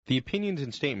The opinions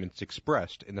and statements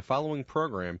expressed in the following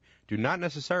program do not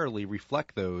necessarily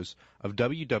reflect those of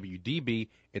WWDB,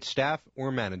 its staff,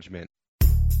 or management.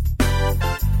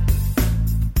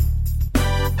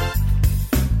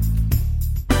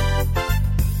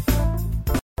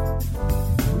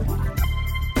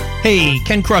 Hey,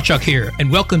 Ken Krawchuk here,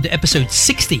 and welcome to episode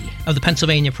 60 of the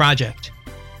Pennsylvania Project.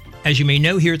 As you may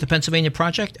know, here at the Pennsylvania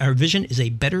Project, our vision is a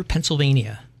better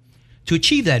Pennsylvania. To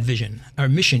achieve that vision, our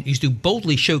mission is to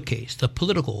boldly showcase the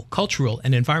political, cultural,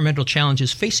 and environmental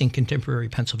challenges facing contemporary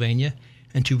Pennsylvania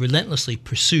and to relentlessly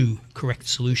pursue correct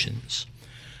solutions.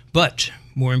 But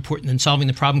more important than solving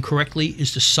the problem correctly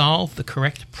is to solve the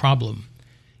correct problem,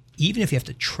 even if you have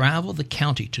to travel the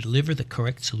county to deliver the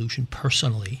correct solution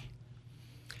personally.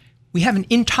 We have an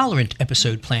intolerant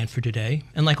episode planned for today,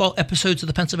 and like all episodes of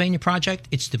the Pennsylvania Project,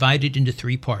 it's divided into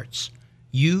 3 parts: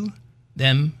 you,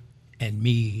 them, and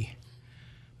me.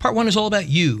 Part 1 is all about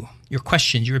you, your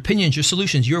questions, your opinions, your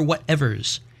solutions, your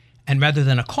whatevers. And rather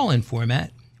than a call-in format,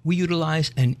 we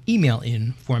utilize an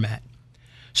email-in format.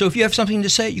 So if you have something to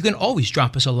say, you can always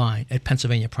drop us a line at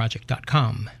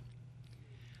PennsylvaniaProject.com.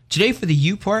 Today for the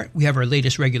you part, we have our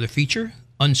latest regular feature,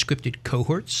 Unscripted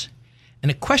Cohorts,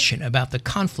 and a question about the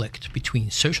conflict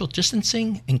between social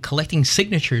distancing and collecting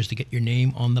signatures to get your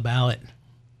name on the ballot.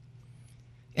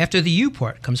 After the you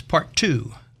part comes part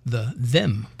 2, the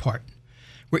them part,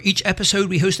 where each episode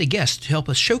we host a guest to help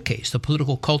us showcase the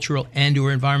political, cultural,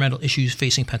 and/or environmental issues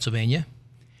facing Pennsylvania.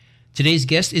 Today's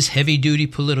guest is heavy-duty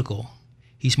political.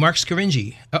 He's Mark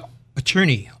Scaringi,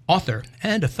 attorney, author,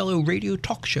 and a fellow radio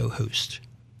talk show host.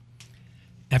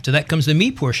 After that comes the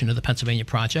me portion of the Pennsylvania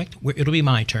Project, where it'll be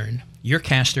my turn, your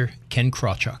caster, Ken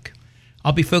Krawchuk.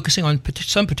 I'll be focusing on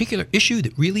some particular issue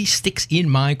that really sticks in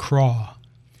my craw.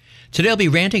 Today I'll be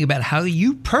ranting about how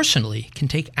you personally can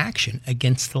take action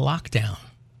against the lockdown.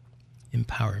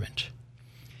 Empowerment.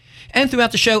 And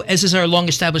throughout the show, as is our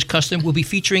long-established custom, we'll be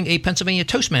featuring a Pennsylvania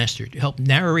Toastmaster to help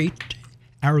narrate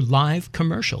our live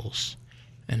commercials.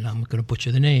 And I'm going to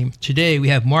butcher the name. Today we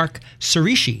have Mark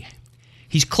Sarishi.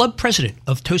 He's club president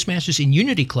of Toastmasters in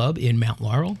Unity Club in Mount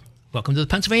Laurel. Welcome to the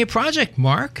Pennsylvania Project,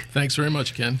 Mark. Thanks very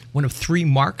much, Ken. One of 3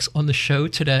 Marks on the show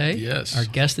today. Yes. Our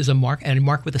guest is a Mark, and a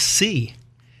Mark with a C.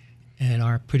 And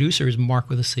our producer is Mark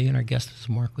with a C, and our guest is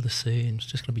Mark with a C. And it's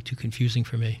just going to be too confusing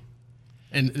for me.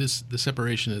 And the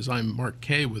separation is I'm Mark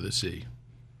K with a C.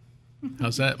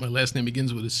 How's that? My last name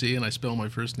begins with a C, and I spell my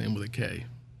first name with a K.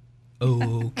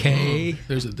 Okay.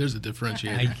 There's a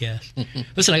differentiator. I guess.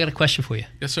 Listen, I got a question for you.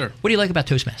 Yes, sir. What do you like about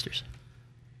Toastmasters?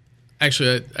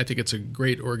 Actually, I think it's a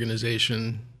great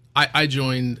organization. I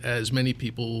joined, as many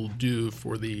people do,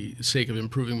 for the sake of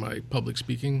improving my public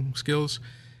speaking skills.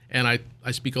 And I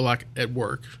speak a lot at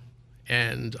work.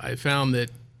 And I found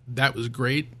that was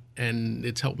great, and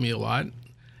it's helped me a lot.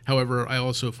 However, I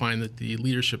also find that the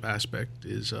leadership aspect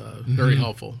is very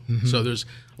helpful. Mm-hmm. So there's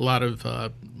a lot of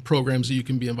programs that you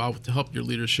can be involved with to help your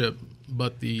leadership,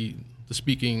 but the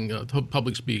speaking,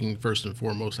 public speaking, first and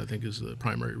foremost, I think is the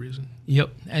primary reason. Yep,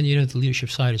 and the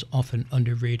leadership side is often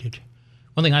underrated.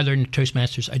 One thing I learned in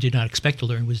Toastmasters I did not expect to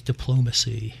learn was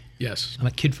diplomacy. Yes. I'm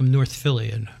a kid from North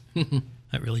Philly, and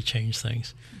that really changed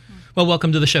things. Mm-hmm. Well,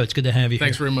 welcome to the show. It's good to have you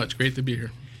Thanks here. Very much. Great to be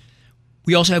here.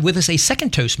 We also have with us a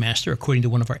second Toastmaster, according to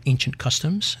one of our ancient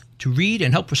customs, to read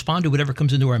and help respond to whatever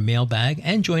comes into our mailbag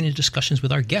and join in discussions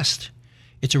with our guest.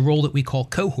 It's a role that we call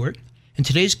cohort, and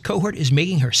today's cohort is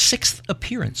making her 6th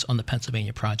appearance on the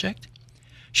Pennsylvania Project.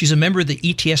 She's a member of the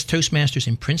ETS Toastmasters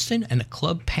in Princeton and a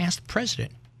club past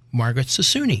president, Margaret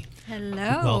Sassouni.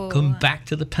 Hello. Welcome back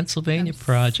to the Pennsylvania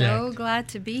Project. So glad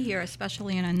to be here,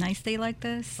 especially on a nice day like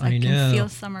this. I know. Can feel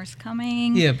summer's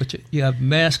coming. Yeah, but you have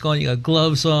mask on, you got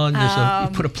gloves on, you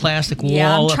put a plastic wall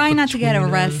Yeah, I'm up trying not to get between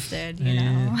us. arrested, you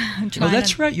know. Oh,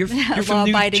 that's right. You're from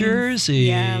New Jersey.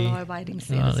 Yeah, law-abiding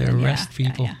citizen. Oh, they arrest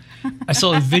people. Yeah. I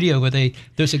saw a video where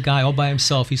there's a guy all by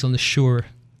himself. He's on the shore,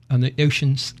 on the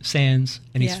ocean sands,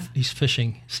 and he's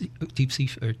fishing, deep sea,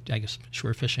 or I guess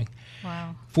shore fishing.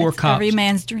 Wow. 4 cops. Every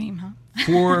man's dream, huh?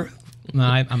 4. No,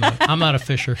 I'm not a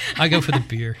fisher. I go for the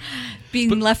beer.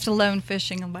 Being left alone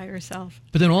fishing by yourself.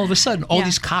 But then all of a sudden, all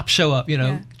these cops show up,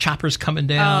 choppers coming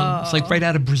down. Oh. It's like right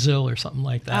out of Brazil or something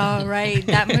like that. Oh, right.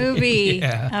 That movie.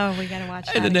 Yeah. Oh, we got to watch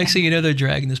that. And the next thing you know, they're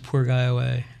dragging this poor guy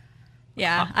away.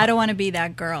 Yeah, I don't want to be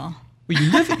that girl. Well,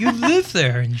 you live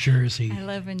there in Jersey. I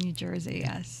live in New Jersey,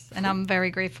 yes. And I'm very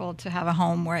grateful to have a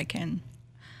home where I can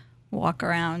walk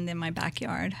around in my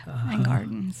backyard and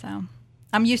garden. So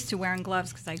I'm used to wearing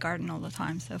gloves because I garden all the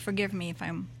time. So forgive me if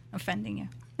I'm offending you.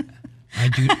 I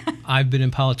do. I've been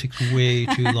in politics way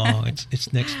too long. It's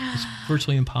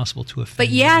virtually impossible to offend. But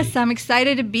yes, me. I'm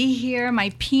excited to be here.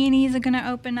 My peonies are going to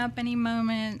open up any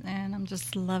moment, and I'm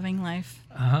just loving life.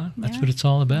 That's what it's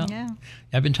all about. Yeah.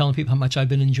 I've been telling people how much I've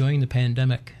been enjoying the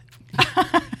pandemic.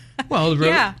 Well,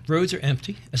 the roads are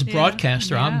empty. As a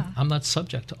broadcaster, I'm not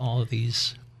subject to all of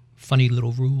these funny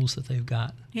little rules that they've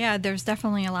got. Yeah, there's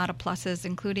definitely a lot of pluses,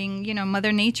 including,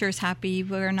 Mother Nature's happy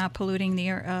we're not polluting the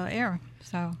air.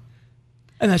 So.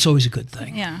 And that's always a good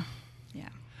thing. Yeah.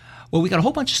 Well, we got a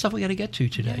whole bunch of stuff we got to get to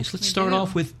today. Yes, so let's start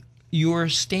off with your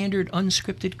standard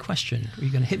unscripted question. Are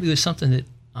you going to hit me with something that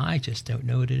I just don't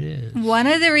know what it is? One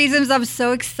of the reasons I'm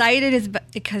so excited is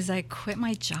because I quit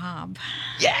my job.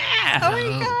 Yeah! Oh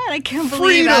my God, I can't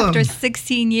believe after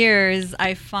 16 years,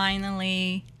 I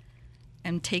finally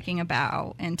am taking a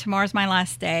bow. And tomorrow's my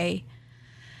last day.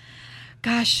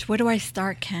 Gosh, where do I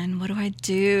start, Ken? What do I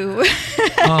do?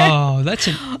 Oh,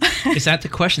 is that the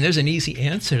question? There's an easy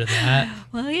answer to that.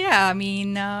 Well, yeah. I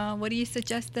mean, what do you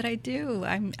suggest that I do?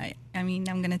 I mean,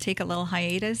 I'm going to take a little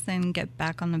hiatus and get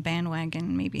back on the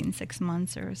bandwagon maybe in 6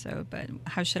 months or so. But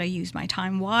how should I use my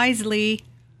time wisely?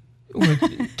 Well,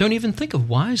 don't even think of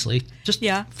wisely. Just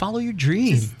follow your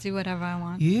dream. Just do whatever I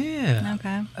want. Yeah.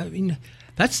 Okay. I mean,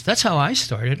 that's how I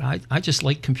started. I just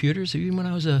liked computers. Even when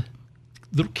I was a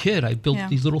little kid, I built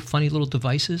these little funny little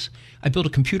devices. I built a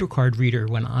computer card reader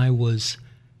when I was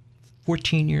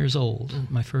 14 years old,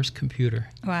 my first computer.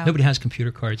 Wow. Nobody has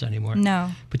computer cards anymore.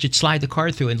 No. But you'd slide the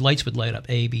card through and lights would light up,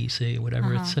 A, B, C,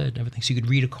 whatever it said, and everything. So you could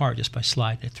read a card just by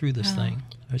sliding it through this thing.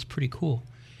 It was pretty cool.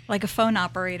 Like a phone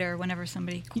operator, whenever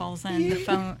somebody calls in,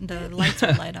 the lights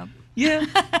would light up.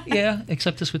 Yeah,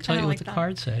 except this would tell you what the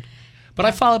card said. But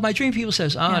I followed my dream. People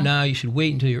says, no, you should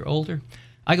wait until you're older.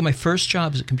 I got my first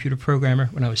job as a computer programmer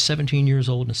when I was 17 years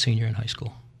old and a senior in high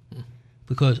school.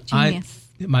 Because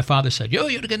my father said, you ought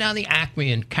to go down the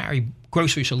Acme and carry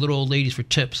groceries for little old ladies for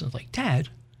tips. And I was like, Dad,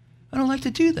 I don't like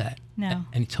to do that. No.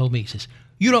 And he told me, he says,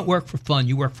 you don't work for fun,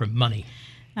 you work for money.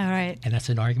 All right. And that's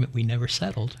an argument we never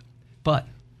settled. But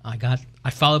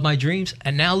I followed my dreams,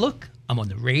 and now look, I'm on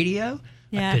the radio.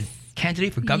 Yes. I've been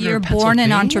candidate for governor You're of Pennsylvania. born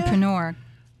an entrepreneur.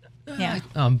 Yeah.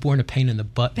 I'm born a pain in the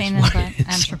butt. Pain in the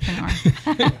butt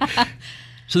entrepreneur.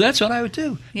 So that's what I would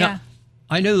do. Yeah. Now,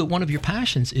 I know that one of your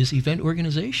passions is event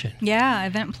organization. Yeah,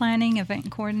 event planning,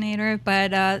 event coordinator.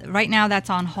 But right now that's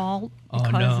on hold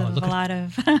because of a lot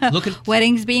of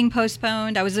weddings being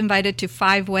postponed. I was invited to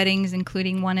 5 weddings,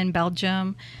 including one in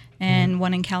Belgium and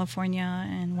one in California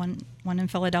and one in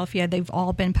Philadelphia. They've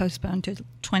all been postponed to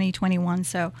 2021.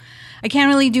 So I can't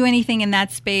really do anything in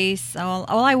that space. All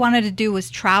I wanted to do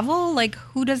was travel. Like,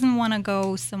 who doesn't want to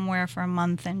go somewhere for a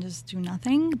month and just do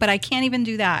nothing? But I can't even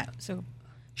do that. So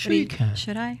sure you can.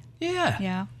 Should I? Yeah.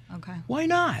 Yeah. Okay. Why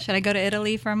not? Should I go to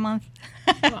Italy for a month?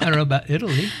 I don't know about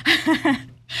Italy.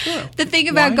 Sure. The thing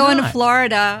about going to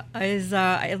Florida is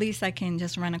at least I can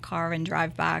just rent a car and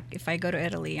drive back. If I go to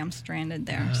Italy, I'm stranded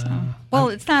there.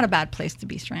 It's not a bad place to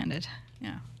be stranded.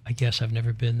 Yeah. I guess I've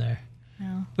never been there.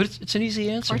 No. But it's an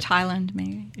easy answer. Or Thailand,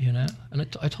 maybe. You know? And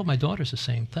I told my daughters the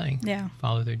same thing. Yeah.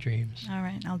 Follow their dreams. All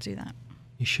right. I'll do that.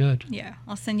 You should. Yeah.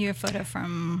 I'll send you a photo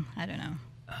from, I don't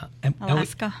know,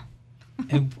 Alaska.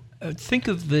 And think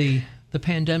of the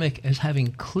pandemic as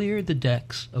having cleared the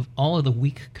decks of all of the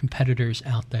weak competitors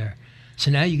out there.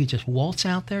 So now you could just waltz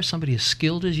out there, somebody as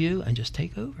skilled as you, and just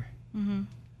take over. Mm-hmm.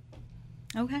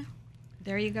 Okay.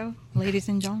 There you go, ladies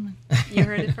and gentlemen. You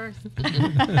heard it first.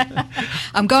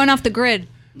 I'm going off the grid.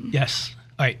 Yes.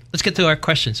 All right. Let's get to our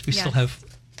questions. We still have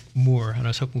more, and I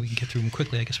was hoping we can get through them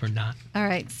quickly. I guess we're not. All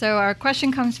right. So our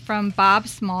question comes from Bob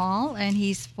Small, and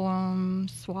he's from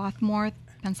Swarthmore,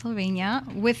 Pennsylvania.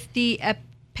 With the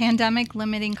pandemic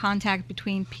limiting contact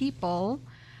between people,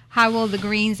 how will the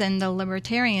Greens and the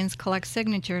Libertarians collect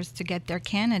signatures to get their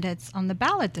candidates on the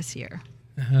ballot this year?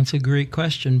 That's a great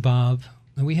question, Bob.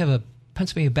 We have a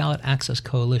Pennsylvania Ballot Access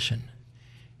Coalition,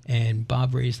 and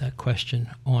Bob raised that question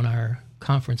on our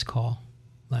conference call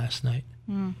last night.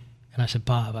 And I said,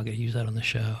 Bob, I got to use that on the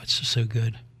show. It's just so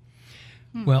good.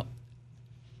 Well,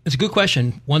 it's a good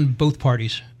question. One, both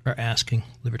parties are asking,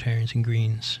 Libertarians and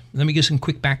Greens. Let me give some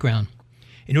quick background.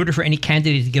 In order for any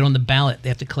candidate to get on the ballot, they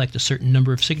have to collect a certain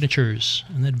number of signatures,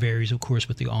 and that varies, of course,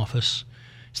 with the office.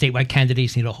 Statewide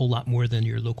candidates need a whole lot more than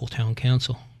your local town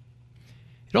council.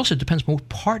 It also depends on what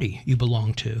party you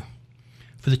belong to.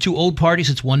 For the 2 old parties,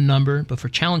 it's one number, but for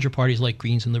challenger parties like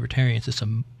Greens and Libertarians, it's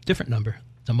a different number.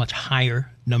 It's a much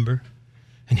higher number.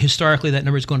 And historically, that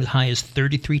number has gone as high as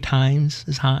 33 times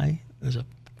as high. There's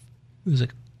a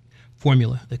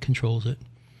formula that controls it.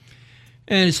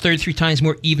 And it's 33 times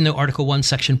more even though Article 1,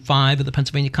 Section 5 of the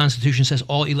Pennsylvania Constitution says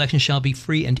all elections shall be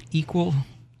free and equal.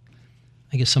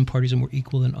 I guess some parties are more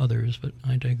equal than others, but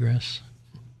I digress.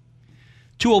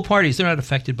 Two old parties, they're not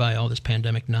affected by all this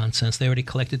pandemic nonsense. They already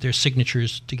collected their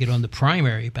signatures to get on the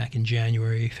primary back in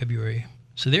January, February,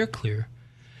 so they're clear.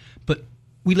 But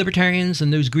we libertarians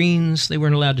and those Greens, they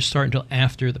weren't allowed to start until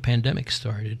after the pandemic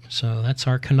started. So that's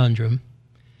our conundrum.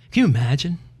 Can you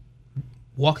imagine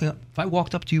walking up? If I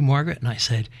walked up to you, Margaret, and I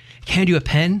said, hand you a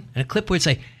pen and a clipboard and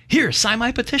say, here, sign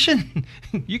my petition.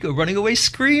 You go running away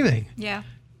screaming. Yeah.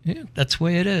 Yeah, that's the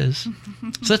way it is.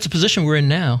 So that's the position we're in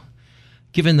now.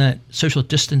 Given that social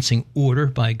distancing order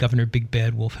by Governor Big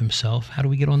Bad Wolf himself, how do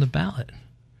we get on the ballot?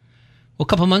 Well, a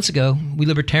couple of months ago, we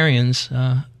libertarians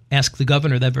asked the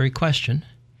governor that very question.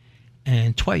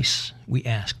 And twice we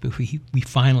asked, but we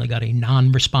finally got a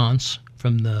non-response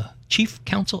from the Chief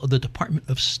Counsel of the Department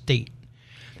of State.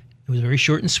 It was very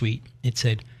short and sweet. It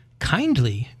said,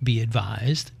 kindly be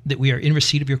advised that we are in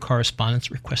receipt of your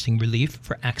correspondence requesting relief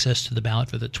for access to the ballot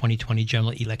for the 2020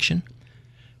 general election.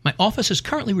 My office is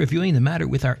currently reviewing the matter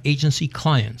with our agency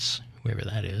clients, whoever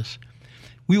that is.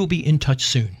 We will be in touch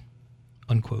soon,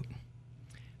 unquote.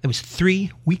 That was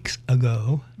 3 weeks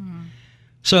ago.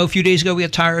 So a few days ago, we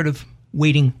got tired of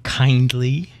waiting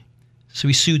kindly. So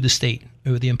we sued the state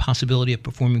over the impossibility of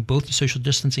performing both the social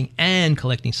distancing and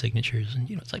collecting signatures. And,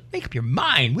 it's like, make up your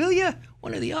mind, will you?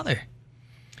 One or the other.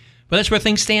 But that's where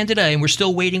things stand today, and we're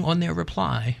still waiting on their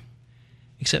reply.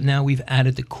 Except now we've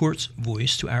added the court's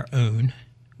voice to our own.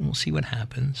 We'll see what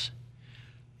happens.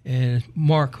 And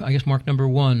Mark number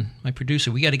one, my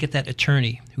producer, we got to get that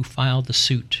attorney who filed the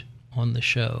suit on the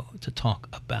show to talk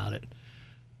about it.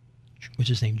 What's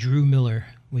his name? Drew Miller.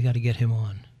 We got to get him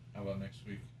on. How about next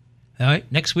week? All right,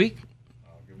 next week?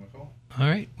 I'll give him a call. All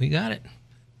right, we got it.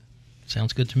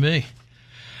 Sounds good to me.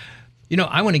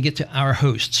 I want to get to our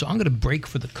host, so I'm going to break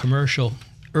for the commercial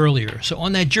earlier. So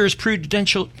on that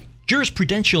jurisprudential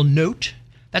note,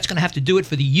 that's going to have to do it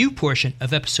for the you portion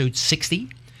of episode 60.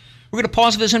 We're going to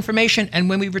pause for this information, and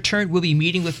when we return, we'll be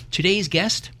meeting with today's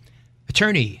guest,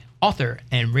 attorney, author,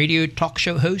 and radio talk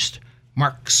show host,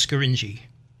 Mark Scaringi.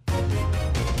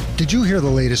 Did you hear the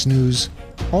latest news?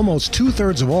 Almost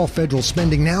 2/3 of all federal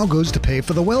spending now goes to pay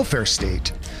for the welfare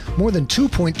state. More than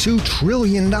 $2.2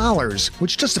 trillion,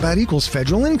 which just about equals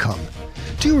federal income.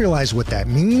 Do you realize what that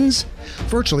means?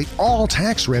 Virtually all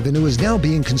tax revenue is now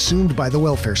being consumed by the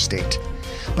welfare state.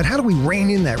 But how do we rein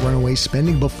in that runaway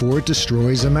spending before it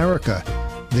destroys America?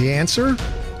 The answer?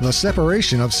 The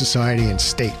separation of society and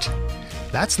state.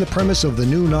 That's the premise of the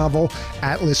new novel,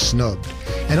 Atlas Snubbed,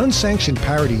 an unsanctioned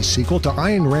parody sequel to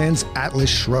Ayn Rand's Atlas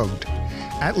Shrugged.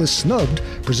 Atlas Snubbed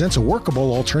presents a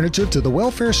workable alternative to the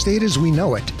welfare state as we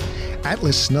know it.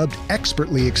 Atlas Snubbed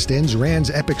expertly extends Rand's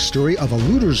epic story of a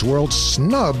looter's world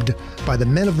snubbed by the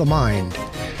men of the mind,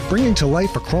 bringing to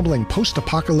life a crumbling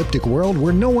post-apocalyptic world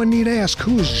where no one need ask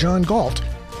who is John Galt,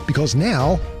 because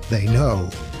now they know.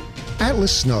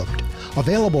 Atlas Snubbed,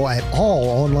 available at all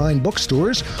online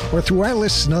bookstores or through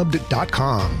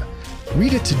atlassnubbed.com.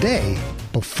 Read it today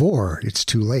before it's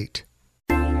too late.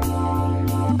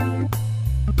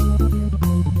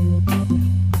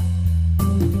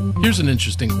 Here's an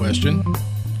interesting question.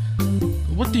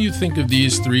 What do you think of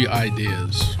these three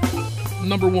ideas?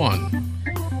 Number one,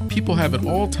 people have at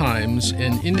all times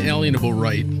an inalienable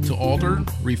right to alter,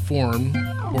 reform,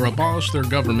 or abolish their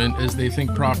government as they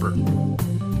think proper.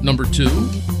 Number two,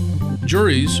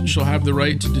 juries shall have the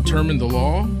right to determine the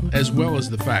law as well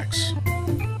as the facts.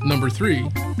 Number three,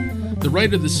 the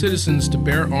right of the citizens to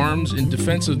bear arms in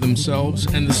defense of themselves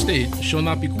and the state shall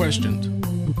not be questioned.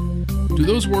 Do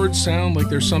those words sound like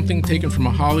they're something taken from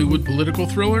a Hollywood political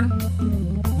thriller?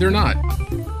 They're not.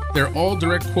 They're all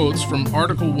direct quotes from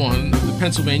Article 1 of the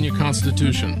Pennsylvania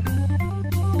Constitution.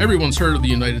 Everyone's heard of the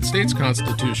United States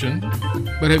Constitution,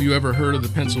 but have you ever heard of the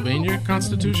Pennsylvania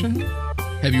Constitution?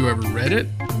 Have you ever read it?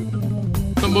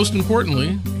 But most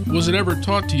importantly, was it ever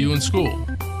taught to you in school?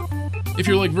 If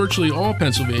you're like virtually all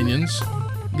Pennsylvanians,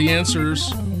 the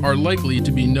answers are likely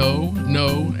to be no,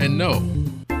 no, and no.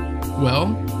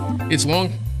 Well, it's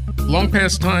long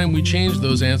past time we change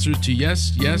those answers to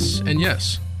yes, yes, and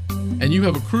yes. And you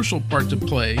have a crucial part to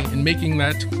play in making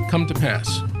that come to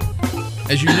pass.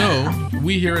 As you know,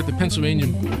 we here at the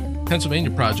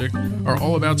Pennsylvania Project are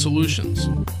all about solutions.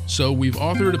 So we've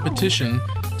authored a petition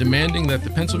demanding that the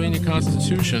Pennsylvania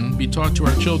Constitution be taught to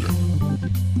our children.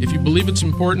 If you believe it's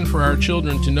important for our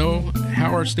children to know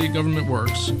how our state government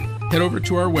works, head over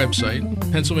to our website,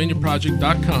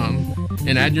 PennsylvaniaProject.com,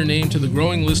 and add your name to the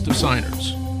growing list of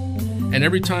signers. And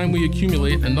every time we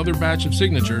accumulate another batch of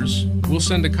signatures, we'll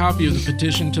send a copy of the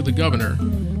petition to the governor,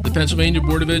 the the Pennsylvania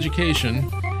Board of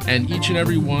Education and each and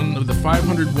every one of the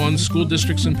 501 school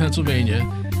districts in Pennsylvania,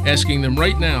 asking them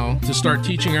right now to start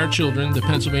teaching our children the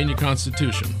Pennsylvania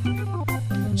Constitution.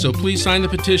 So please sign the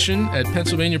petition at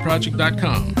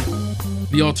PennsylvaniaProject.com.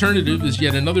 The alternative is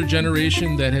yet another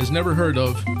generation that has never heard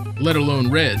of, let alone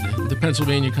read, the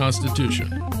Pennsylvania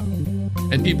Constitution.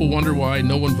 And people wonder why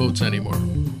no one votes anymore.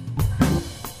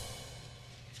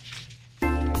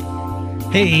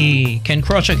 Hey, Ken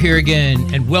Krawchuk here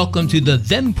again, and welcome to the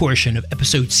Them portion of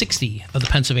episode 60 of the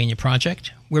Pennsylvania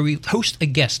Project, where we host a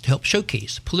guest to help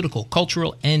showcase political,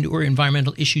 cultural, and or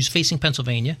environmental issues facing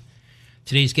Pennsylvania.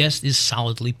 Today's guest is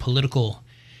solidly political.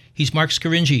 He's Mark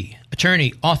Scaringi,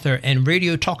 attorney, author, and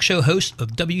radio talk show host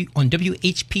of on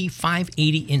WHP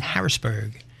 580 in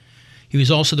Harrisburg. He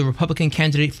was also the Republican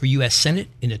candidate for U.S. Senate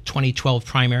in the 2012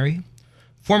 primary,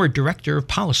 former director of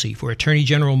policy for Attorney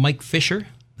General Mike Fisher,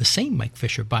 the same Mike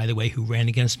Fisher, by the way, who ran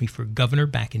against me for governor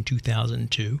back in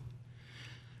 2002.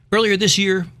 Earlier this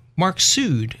year, Mark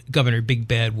sued Governor Big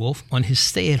Bad Wolf on his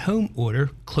stay-at-home order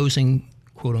closing,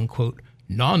 quote-unquote,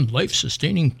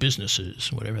 non-life-sustaining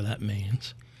businesses, whatever that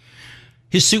means.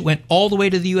 His suit went all the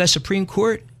way to the U.S. Supreme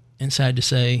Court, and sad to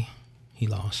say, he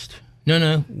lost.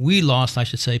 No, we lost, I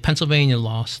should say. Pennsylvania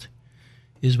lost,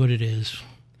 is what it is.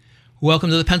 Welcome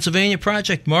to the Pennsylvania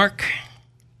Project, Mark.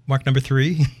 Mark number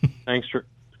 3. Thanks for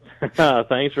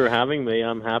having me.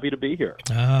 I'm happy to be here.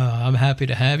 I'm happy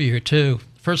to have you here, too.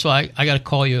 First of all, I got to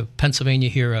call you a Pennsylvania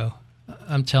hero.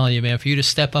 I'm telling you, man, for you to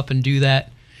step up and do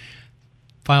that,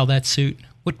 file that suit,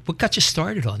 what got you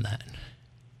started on that?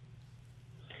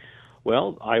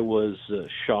 Well, I was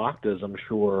shocked, as I'm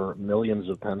sure millions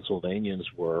of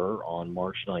Pennsylvanians were, on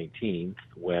March 19th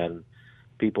when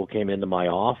people came into my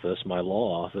office, my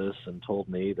law office, and told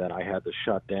me that I had to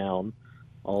shut down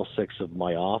all 6 of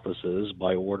my offices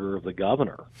by order of the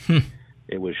governor.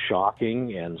 It was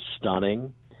shocking and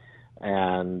stunning,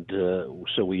 and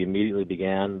so we immediately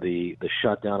began the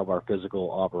shutdown of our physical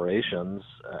operations,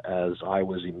 as I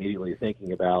was immediately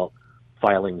thinking about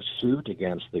filing suit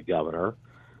against the governor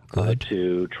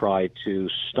to try to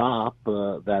stop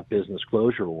that business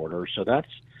closure order. So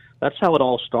that's how it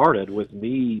all started, with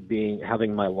me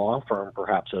having my law firm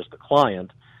perhaps as the client,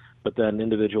 but then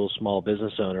individual small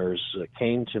business owners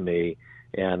came to me,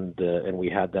 and we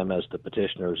had them as the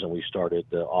petitioners, and we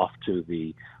started off to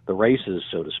the races,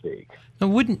 so to speak.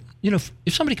 Now, if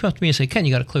somebody came up to me and said, Ken,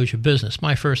 you got to close your business,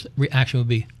 my first reaction would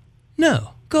be,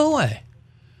 no, go away.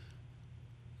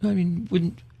 I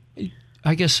mean,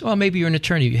 I guess, well, maybe you're an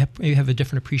attorney. You have a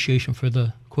different appreciation for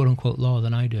the quote-unquote law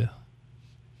than I do.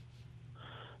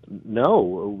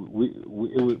 No,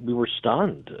 we were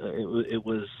stunned. It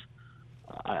was...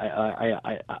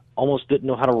 I almost didn't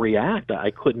know how to react.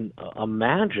 I couldn't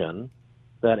imagine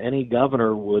that any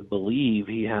governor would believe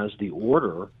he has the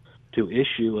order to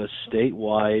issue a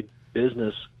statewide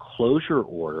business closure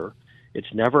order.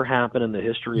 It's never happened in the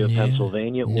history of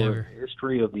Pennsylvania or the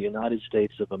history of the United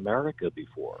States of America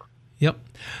before. Yep.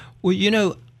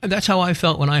 Well, that's how I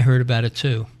felt when I heard about it,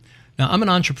 too. Now, I'm an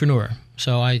entrepreneur,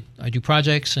 so I do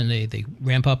projects, and they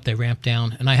ramp up, they ramp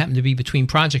down, and I happened to be between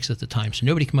projects at the time, so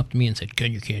nobody came up to me and said,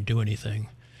 Ken, you can't do anything.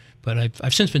 But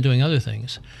I've since been doing other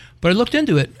things. But I looked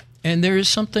into it, and there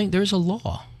is a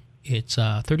law. It's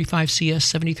 35 CS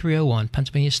 7301,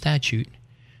 Pennsylvania statute,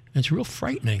 and it's real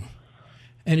frightening.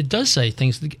 And it does say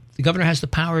things. The governor has the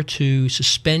power to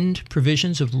suspend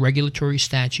provisions of regulatory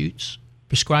statutes,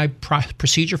 prescribe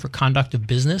procedure for conduct of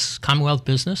business, Commonwealth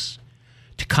business,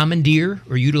 to commandeer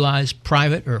or utilize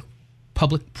private or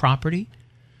public property,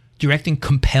 direct and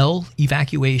compel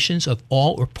evacuations of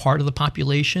all or part of the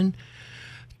population,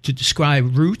 to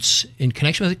describe routes in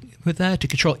connection with that, to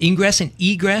control ingress and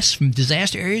egress from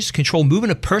disaster areas, control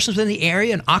movement of persons within the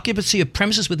area and occupancy of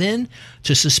premises within,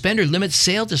 to suspend or limit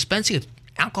sale, dispensing of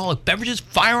alcoholic beverages,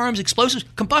 firearms, explosives,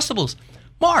 combustibles.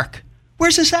 Mark,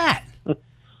 where's this at?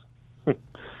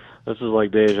 This is like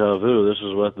deja vu. This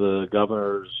is what the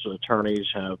governor's attorneys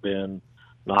have been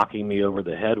knocking me over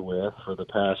the head with for the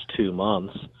past 2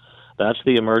 months. That's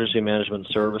the Emergency Management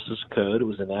Services Code. It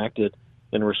was enacted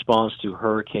in response to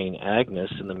Hurricane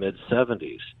Agnes in the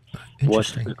mid-'70s.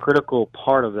 What's the critical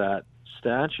part of that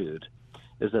statute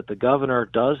is that the governor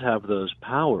does have those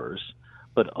powers,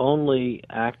 but only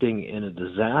acting in a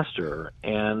disaster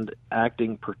and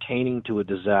acting pertaining to a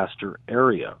disaster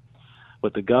area.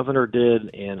 What the governor did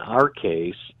in our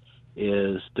case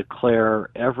is declare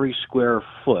every square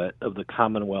foot of the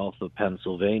Commonwealth of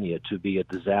Pennsylvania to be a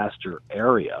disaster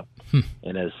area.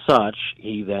 And as such,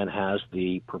 he then has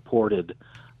the purported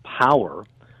power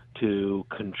to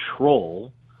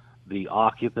control the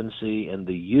occupancy and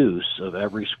the use of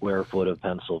every square foot of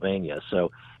Pennsylvania.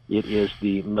 So It is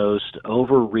the most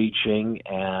overreaching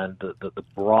and the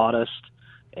broadest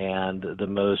and the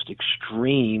most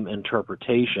extreme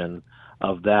interpretation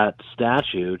of that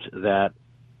statute that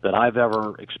I've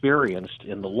ever experienced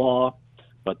in the law.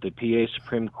 But the PA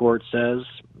Supreme Court says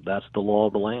that's the law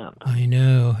of the land. I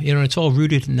know. It's all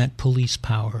rooted in that police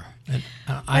power. And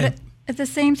but at the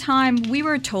same time, we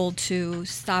were told to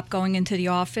stop going into the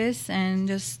office and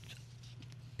just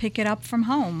pick it up from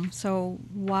home. So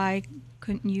why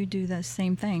couldn't you do the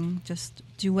same thing? Just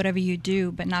do whatever you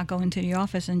do, but not go into the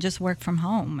office and just work from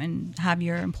home and have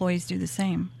your employees do the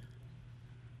same?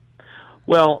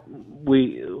 Well,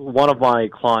 one of my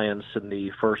clients in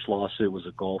the first lawsuit was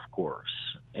a golf course,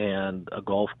 and a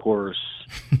golf course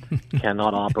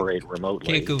cannot operate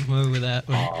remotely. Can't go over that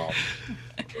one.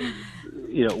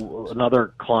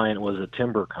 Another client was a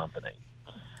timber company.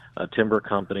 A timber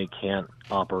company can't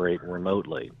operate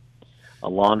remotely. A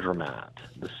laundromat,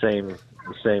 the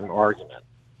same argument.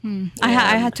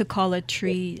 I had to call a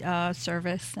tree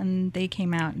service, and they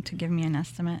came out to give me an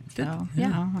estimate. So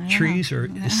trees are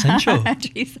essential.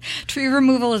 Tree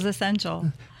removal is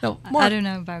essential. No, Mark, I don't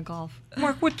know about golf.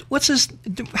 Mark, what's this?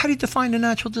 How do you define a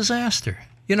natural disaster?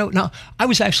 Now I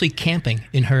was actually camping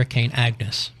in Hurricane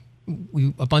Agnes.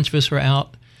 A bunch of us were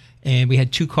out, and we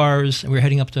had 2 cars, and we were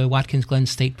heading up to Watkins Glen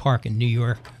State Park in New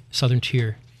York, Southern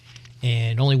Tier.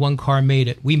 And only one car made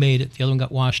it. We made it. The other one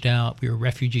got washed out. We were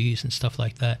refugees and stuff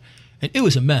like that. And it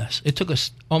was a mess. It took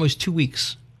us almost 2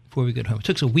 weeks before we got home. It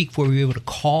took us a week before we were able to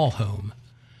call home.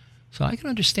 So I can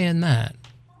understand that.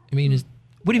 I mean,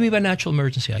 what do you mean by natural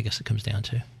emergency, I guess it comes down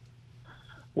to?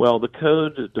 Well, the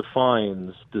code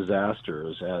defines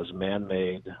disasters as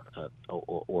man-made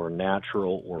or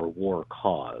natural or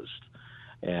war-caused.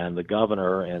 And the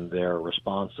governor and their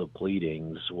responsive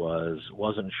pleadings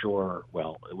wasn't sure.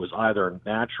 Well, it was either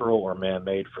natural or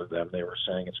man-made for them. They were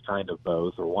saying it's kind of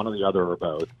both, or one or the other, or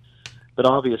both. But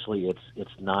obviously,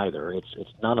 it's neither.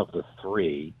 It's none of the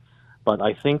three. But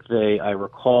I think I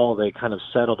recall they kind of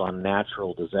settled on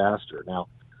natural disaster. Now,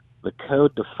 the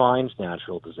code defines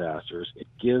natural disasters. It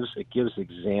gives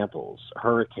examples: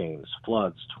 hurricanes,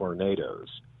 floods, tornadoes,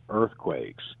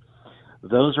 earthquakes.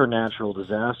 Those are natural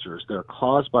disasters. They're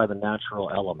caused by the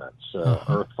natural elements,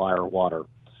 earth, fire, water,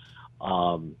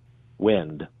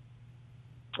 wind.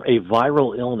 A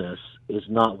viral illness is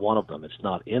not one of them. It's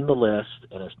not in the list,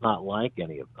 and it's not like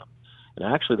any of them.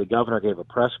 And actually, the governor gave a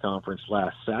press conference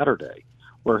last Saturday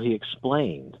where he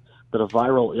explained that a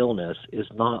viral illness is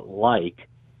not like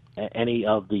any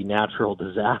of the natural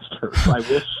disasters.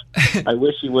 I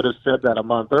wish he would have said that a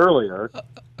month earlier.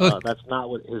 That's not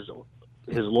what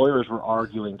his lawyers were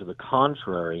arguing, to the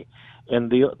contrary. And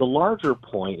the larger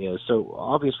point is, so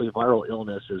obviously viral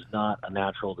illness is not a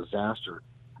natural disaster,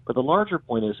 but the larger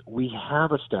point is we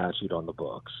have a statute on the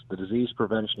books, the Disease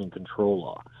Prevention and Control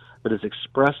Law, that is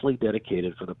expressly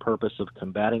dedicated for the purpose of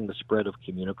combating the spread of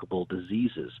communicable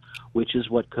diseases, which is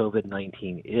what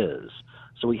COVID-19 is.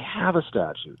 So we have a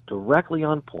statute directly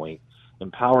on point,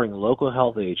 empowering local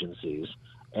health agencies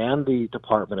and the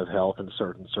Department of Health in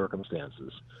certain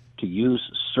circumstances to use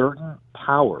certain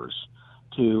powers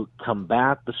to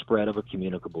combat the spread of a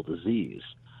communicable disease.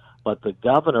 But the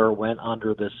governor went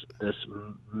under this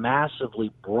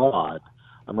massively broad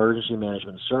Emergency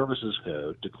Management Services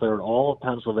Code, declared all of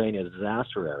Pennsylvania a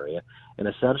disaster area, and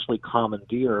essentially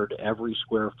commandeered every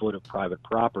square foot of private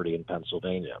property in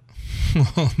Pennsylvania.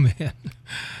 Oh, man.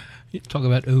 You talk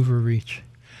about overreach.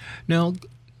 Now,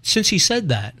 since he said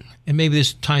that, and maybe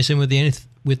this ties in with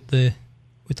the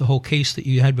whole case that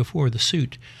you had before, the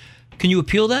suit, can you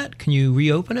appeal that? Can you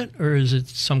reopen it? Or is it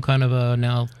some kind of a,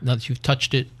 now that you've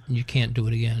touched it, you can't do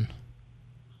it again?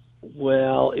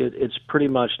 Well, it's pretty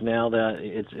much now that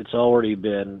it's already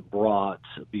been brought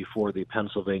before the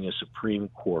Pennsylvania Supreme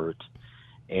Court.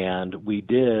 And we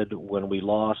did, when we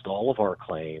lost all of our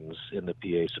claims in the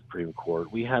PA Supreme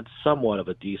Court, we had somewhat of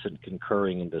a decent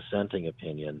concurring and dissenting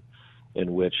opinion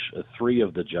in which 3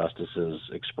 of the justices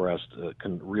expressed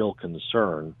real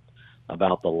concern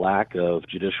about the lack of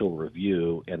judicial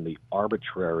review and the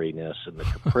arbitrariness and the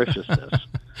capriciousness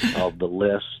of the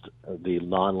list, the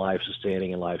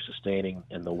non-life-sustaining and life-sustaining,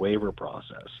 and the waiver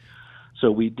process.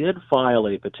 So we did file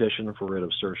a petition for writ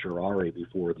of certiorari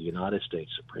before the United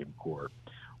States Supreme Court,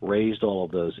 raised all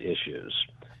of those issues.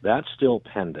 That's still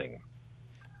pending.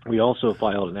 We also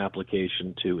filed an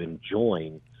application to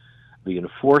enjoin the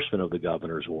enforcement of the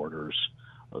governor's orders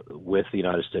with the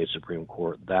United States Supreme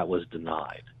Court. That was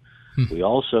denied. We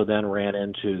also then ran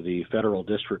into the Federal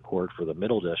District Court for the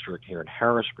Middle District here in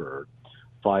Harrisburg,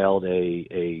 filed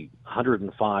a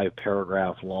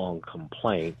 105-paragraph long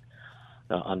complaint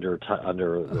under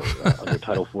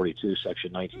Title 42,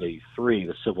 Section 1983,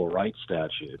 the Civil Rights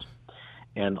Statute,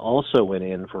 and also went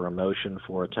in for a motion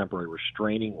for a temporary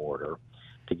restraining order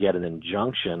to get an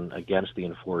injunction against the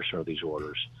enforcement of these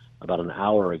orders. About an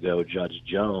hour ago, Judge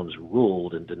Jones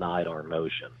ruled and denied our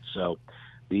motion. So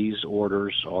these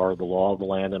orders are the law of the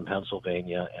land in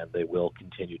Pennsylvania, and they will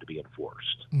continue to be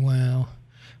enforced. Wow.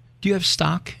 Do you have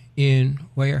stock in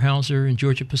Weyerhaeuser and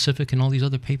Georgia Pacific and all these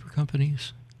other paper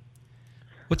companies?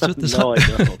 What's with this? No, I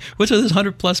don't. What's with this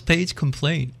 100-plus page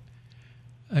complaint?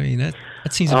 I mean, that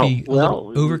seems to be a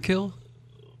little overkill.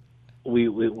 We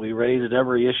raised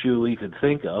every issue we could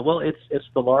think of. Well, it's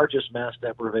the largest mass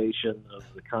deprivation of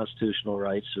the constitutional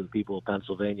rights of the people of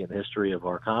Pennsylvania in the history of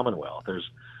our Commonwealth.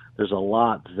 There's a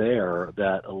lot there,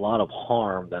 that a lot of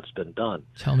harm that's been done.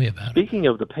 Tell me about it. Speaking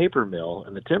of the paper mill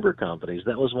and the timber companies,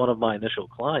 that was one of my initial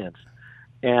clients.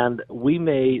 And we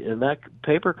made, in that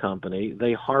paper company,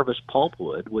 they harvest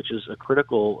pulpwood, which is a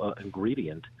critical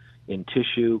ingredient in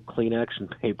tissue, Kleenex, and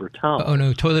paper towels. Oh,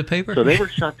 no, toilet paper? So they were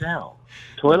shut down.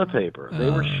 Toilet paper. They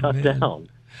were shut down.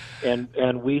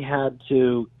 And we had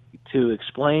to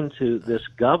explain to this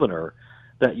governor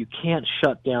that you can't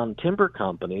shut down timber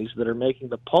companies that are making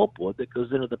the pulpwood that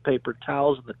goes into the paper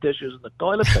towels and the tissues and the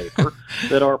toilet paper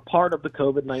that are part of the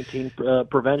COVID-19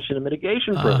 prevention and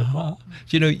mitigation protocol.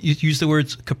 You know, you use the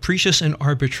words capricious and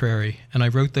arbitrary, and I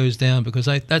wrote those down because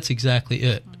that's exactly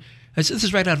it. This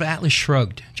is right out of Atlas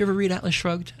Shrugged. Did you ever read Atlas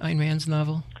Shrugged, Ayn Rand's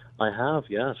novel? I have,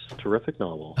 yes. Terrific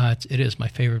novel. It is my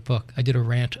favorite book. I did a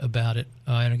rant about it,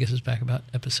 and I guess it's back about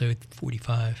episode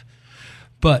 45.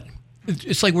 But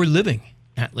it's like we're living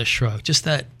Atlas Shrugged, just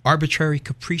that arbitrary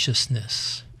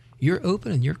capriciousness. You're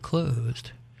open and you're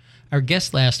closed. Our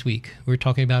guest last week, we were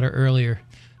talking about her earlier,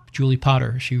 Julie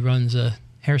Potter. She runs a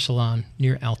hair salon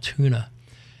near Altoona.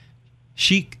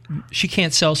 She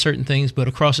can't sell certain things, but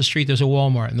across the street there's a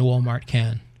Walmart, and the Walmart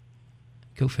can.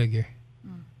 Go figure.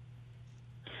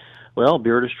 Well,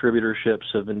 beer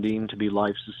distributorships have been deemed to be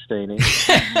life-sustaining.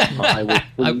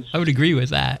 I would agree with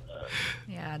that.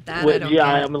 Yeah, that I don't get.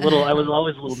 I was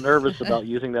always a little nervous about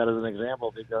using that as an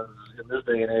example, because in this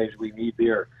day and age we need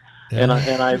beer. And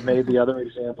I've made the other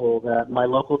example that my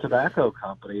local tobacco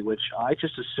company, which I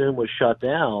just assumed was shut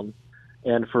down,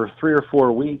 and for 3 or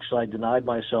 4 weeks I denied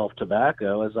myself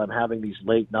tobacco as I'm having these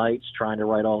late nights trying to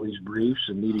write all these briefs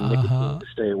and needing nicotine to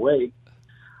stay awake.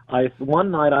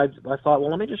 One night I thought, well,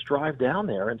 let me just drive down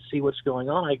there and see what's going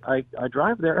on. I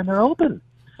drive there and they're open.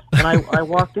 And I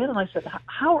walked in and I said,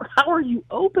 how are you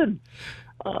open?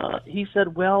 He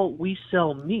said, well, we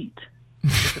sell meat. I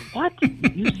said, what?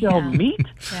 You sell meat?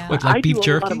 Yeah. What, like beef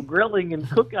jerky? I do a lot of grilling and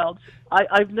cookouts.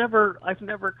 I've never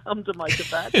come to my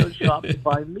tobacco shop to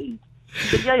buy meat.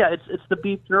 He said, yeah, it's the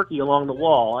beef jerky along the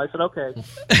wall. I said, okay.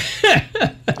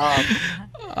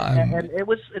 And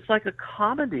it's like a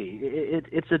comedy.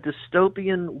 It's a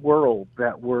dystopian world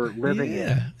that we're living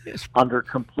in, under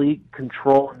complete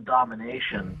control and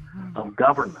domination of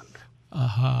government.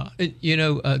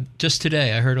 Just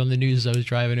today I heard on the news as I was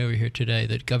driving over here today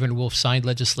that Governor Wolf signed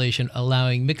legislation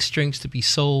allowing mixed drinks to be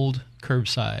sold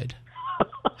curbside.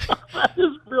 That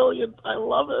is brilliant. I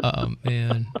love it. Oh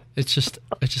man, it's just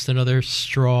another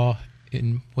straw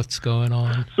in what's going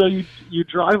on. So you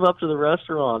drive up to the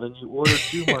restaurant and you order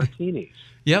 2 martinis.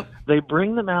 Yep. They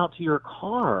bring them out to your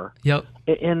car. Yep.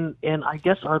 And I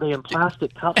guess, are they in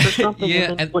plastic cups or something?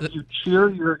 Yeah. And then you cheer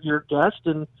your guest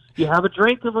and you have a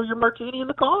drink of your martini in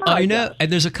the car. I know. Guess.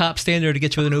 And there's a cop standing there to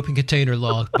get you with an open container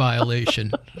law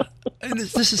violation. And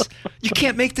this is, you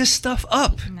can't make this stuff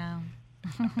up. No.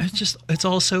 It's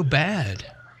all so bad.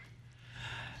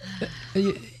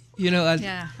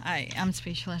 I'm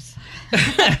speechless.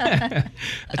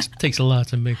 It takes a lot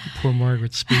to make poor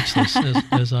Margaret speechless,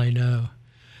 as I know.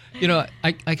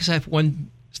 I guess I have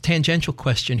one tangential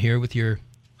question here with your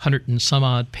 100 and some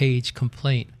odd page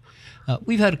complaint.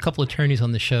 We've had a couple attorneys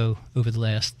on the show over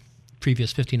the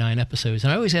previous 59 episodes,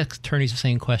 and I always ask attorneys the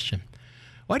same question.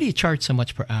 Why do you charge so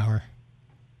much per hour?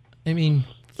 I mean,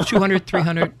 $200,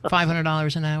 $300,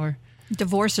 $500 an hour?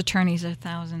 Divorce attorneys are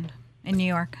 $1,000 in New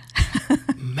York.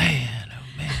 Man, oh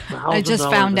man. I just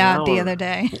found out the other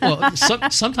day. Well,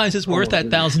 sometimes it's worth that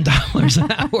 $1,000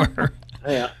 an hour.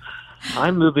 Yeah.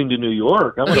 I'm moving to New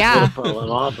York. I'm going to put an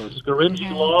office.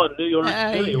 Scaringi Law in New York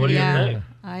City. What do you think?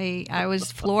 I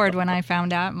was floored when I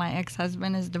found out my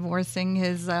ex-husband is divorcing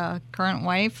his current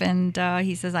wife, and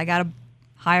he says, I got to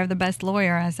hire the best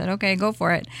lawyer. I said, okay, go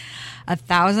for it.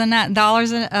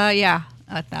 $1,000,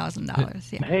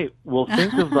 $1,000. Yeah. Hey, well,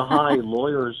 think of the high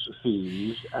lawyers'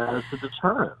 fees as the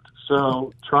deterrent.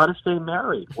 So try to stay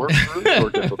married. Work through your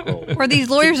difficulty. Or these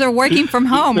lawyers are working from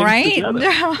home, right?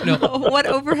 What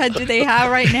overhead do they have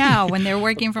right now when they're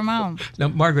working from home? Now,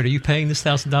 Margaret, are you paying this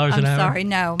 $1,000 an hour? I'm sorry,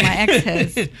 no. My ex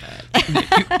has.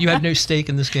 You have no stake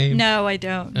in this game? No, I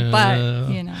don't. But,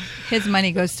 his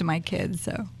money goes to my kids,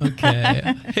 so.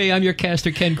 Okay. Hey, I'm your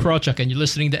caster, Ken Krawchuk, and you're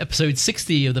listening to episode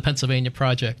 60 of the Pennsylvania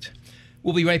Project.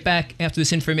 We'll be right back after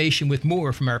this information with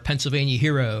more from our Pennsylvania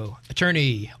hero,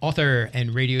 attorney, author,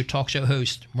 and radio talk show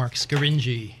host, Mark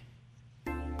Scaringi.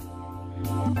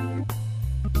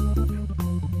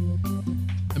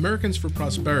 Americans for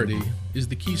Prosperity is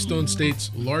the Keystone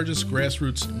State's largest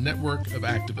grassroots network of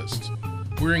activists.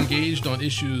 We're engaged on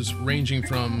issues ranging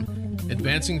from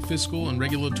advancing fiscal and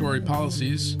regulatory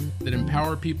policies that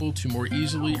empower people to more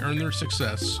easily earn their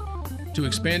success, to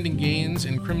expanding gains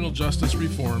in criminal justice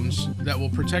reforms that will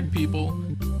protect people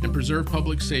and preserve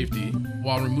public safety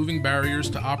while removing barriers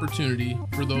to opportunity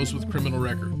for those with criminal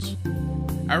records.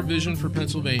 Our vision for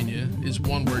Pennsylvania is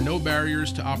one where no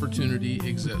barriers to opportunity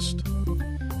exist.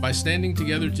 By standing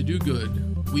together to do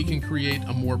good, we can create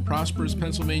a more prosperous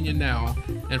Pennsylvania now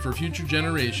and for future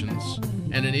generations,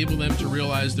 and enable them to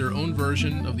realize their own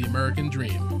version of the American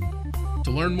dream.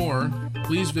 To learn more,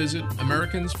 please visit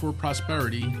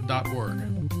americansforprosperity.org.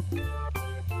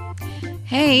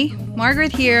 Hey,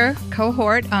 Margaret here,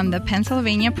 cohort on the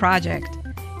Pennsylvania Project.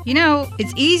 You know,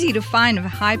 it's easy to find a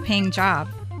high-paying job.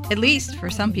 At least for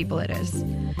some people it is.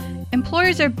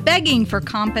 Employers are begging for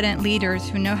competent leaders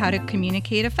who know how to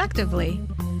communicate effectively.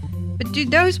 But do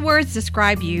those words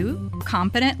describe you?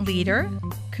 Competent leader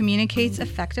communicates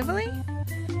effectively?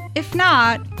 If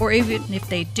not, or even if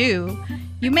they do,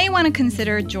 you may want to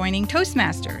consider joining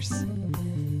Toastmasters.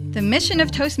 The mission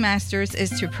of Toastmasters is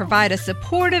to provide a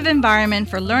supportive environment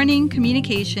for learning,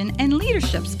 communication, and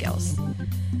leadership skills.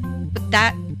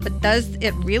 But does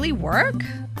it really work?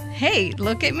 Hey,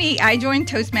 look at me. I joined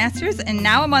Toastmasters and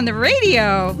now I'm on the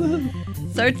radio.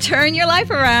 So turn your life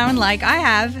around like I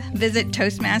have. Visit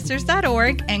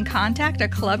Toastmasters.org and contact a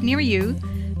club near you.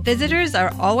 Visitors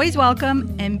are always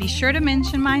welcome, and be sure to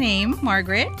mention my name,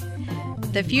 Margaret.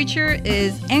 The future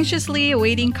is anxiously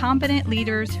awaiting competent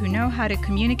leaders who know how to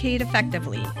communicate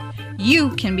effectively.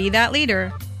 You can be that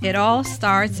leader. It all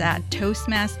starts at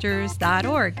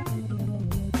Toastmasters.org.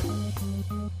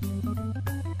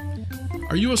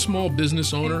 Are you a small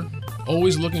business owner,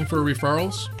 always looking for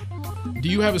referrals? Do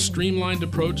you have a streamlined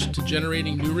approach to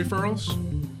generating new referrals?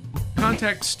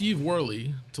 Contact Steve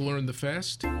Worley to learn the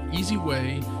fast, easy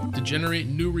way to generate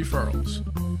new referrals.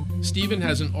 Steven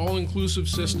has an all-inclusive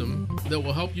system that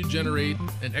will help you generate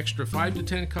an extra 5 to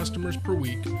 10 customers per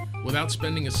week without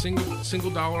spending a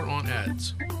single dollar on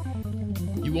ads.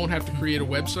 You won't have to create a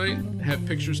website, have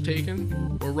pictures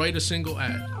taken, or write a single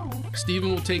ad.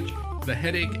 Steven will take the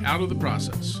headache out of the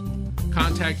process.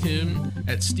 Contact him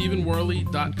at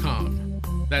StevenWorley.com.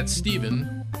 That's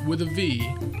Steven with a V,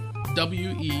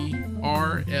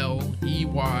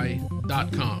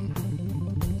 WERLEY.com.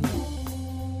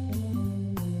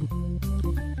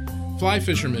 Fly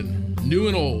fishermen, new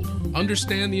and old,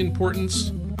 understand the importance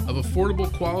of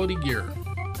affordable quality gear.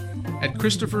 At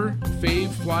Christopher Fave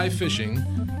Fly Fishing,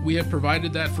 we have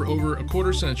provided that for over a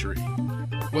quarter century.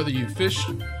 Whether you fish,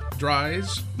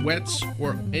 dries, wets,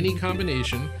 or any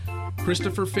combination,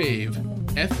 Christopher Fave,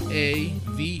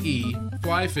 F-A-V-E,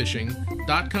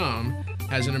 flyfishing.com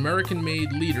has an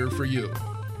American-made leader for you.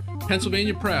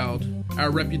 Pennsylvania proud, our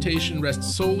reputation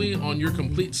rests solely on your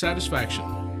complete satisfaction.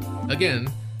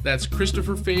 Again, that's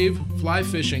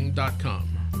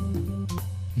ChristopherFaveFlyFishing.com.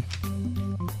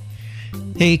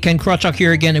 Hey, Ken Krawchuk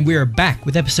here again, and we are back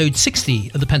with episode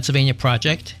 60 of the Pennsylvania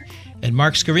Project. And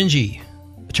Mark Scaringi,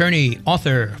 attorney,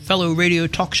 author, fellow radio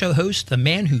talk show host, the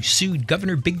man who sued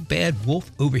Governor Big Bad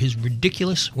Wolf over his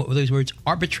ridiculous, what were those words,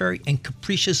 arbitrary and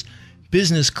capricious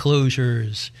business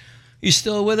closures. You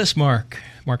still with us, Mark?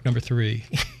 Mark number 3.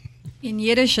 In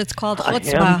Yiddish, it's called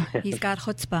chutzpah. He's got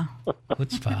chutzpah.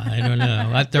 Chutzpah. I don't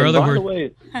know. There are other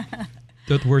words.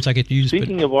 There are words I could use, but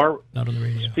not on the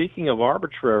radio. Speaking of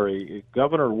arbitrary,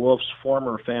 Governor Wolf's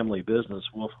former family business,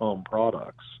 Wolf Home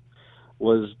Products,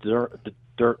 was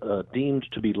deemed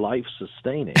to be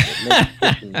life-sustaining. It makes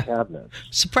kitchen cabinets.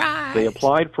 Surprise! They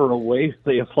applied for a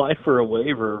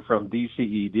waiver from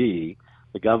DCED,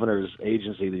 the governor's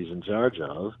agency that he's in charge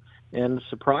of. And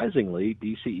surprisingly,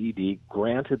 DCED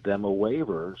granted them a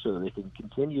waiver so that they can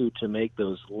continue to make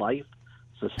those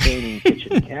life-sustaining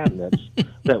kitchen cabinets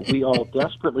that we all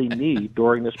desperately need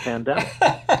during this pandemic.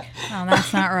 Oh,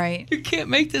 that's not right. You can't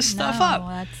make this stuff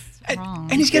up. That's wrong.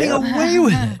 And he's getting away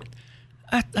with it.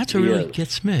 That's what really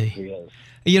gets me. He is.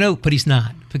 But he's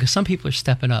not, because some people are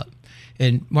stepping up.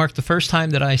 And Mark, the first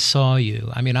time that I saw you,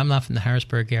 I mean, I'm not from the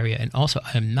Harrisburg area, and also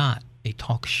I am not a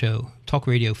talk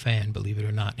radio fan, believe it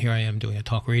or not. Here I am doing a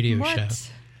talk radio show.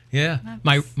 Yeah.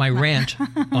 My rant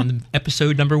on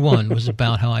episode number 1 was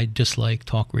about how I dislike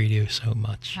talk radio so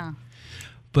much. Huh.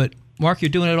 But Mark, you're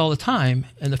doing it all the time,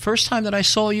 and the first time that I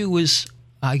saw you was,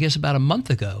 I guess, about a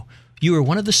month ago. You were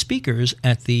one of the speakers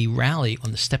at the rally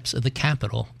on the steps of the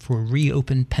Capitol for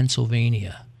Reopen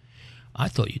Pennsylvania. I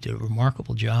thought you did a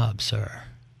remarkable job, sir.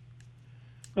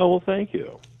 Oh, well, thank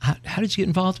you. How did you get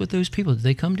involved with those people? Did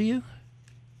they come to you?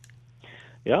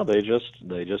 Yeah, they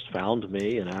just found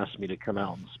me and asked me to come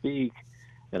out and speak.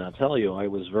 And I'll tell you, I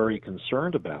was very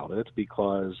concerned about it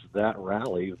because that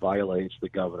rally violates the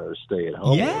governor's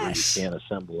stay-at-home order. You can't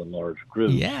assemble in large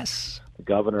groups. Yes. The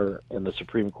governor and the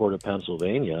Supreme Court of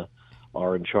Pennsylvania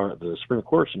are in charge. The Supreme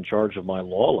Court's in charge of my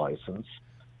law license.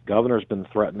 Governor's been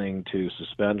threatening to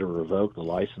suspend or revoke the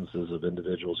licenses of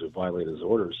individuals who violate his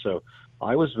orders. So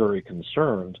I was very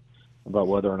concerned about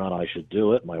whether or not I should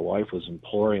do it. My wife was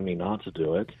imploring me not to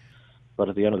do it. But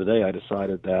at the end of the day, I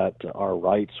decided that our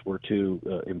rights were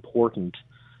too important,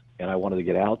 and I wanted to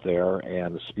get out there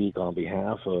and speak on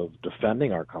behalf of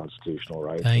defending our constitutional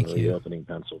rights and reopening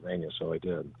Pennsylvania. So I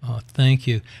did. Oh, thank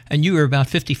you. And you were about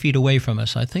 50 feet away from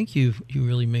us. I think you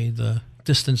really made the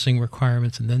distancing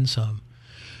requirements and then some.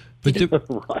 But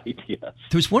right, yes.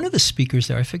 There was one of the speakers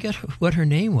there. I forget what her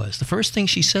name was. The first thing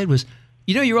she said was,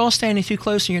 you're all standing too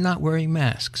close and you're not wearing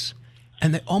masks.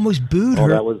 And they almost booed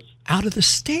her out of the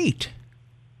state.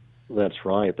 That's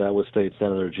right. That was State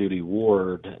Senator Judy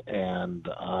Ward, and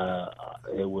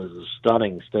it was a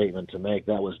stunning statement to make.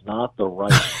 That was not the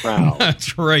right crowd.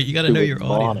 That's right. You got to know your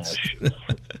audience.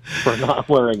 For not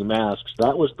wearing masks.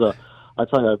 That was I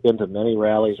tell you, I've been to many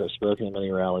rallies. I've spoken at many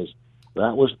rallies.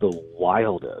 That was the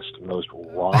wildest, most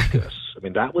raucous. I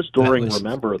mean, that was during,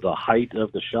 remember, the height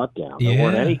of the shutdown. There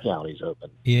weren't any counties open.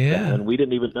 Yeah. And we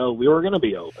didn't even know we were going to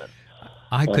be open.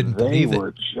 I couldn't believe it. They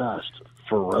were just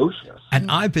ferocious.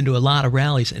 And I've been to a lot of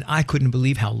rallies, and I couldn't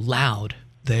believe how loud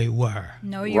they were.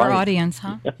 Know your audience,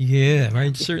 huh? Yeah,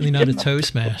 right. Certainly not a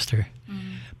Toastmaster.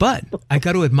 But I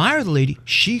got to admire the lady.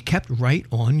 She kept right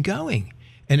on going.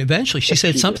 And eventually she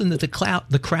said something that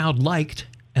the crowd liked,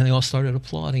 and they all started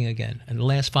applauding again. And the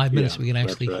last 5 minutes, we can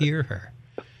actually hear her.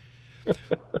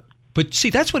 But see,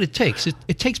 that's what it takes.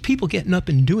 It takes people getting up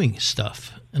and doing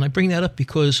stuff. And I bring that up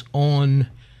because and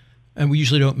we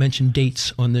usually don't mention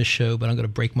dates on this show, but I'm going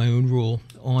to break my own rule.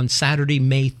 On Saturday,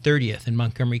 May 30th in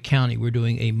Montgomery County, we're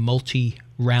doing a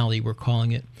multi-rally, we're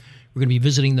calling it. We're going to be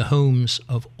visiting the homes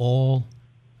of 9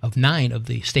 of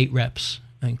the state reps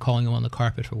and calling them on the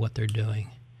carpet for what they're doing.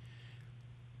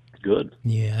 Good.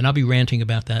 Yeah, and I'll be ranting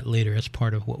about that later. That's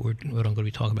part of what I'm going to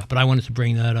be talking about. But I wanted to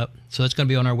bring that up. So that's going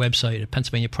to be on our website at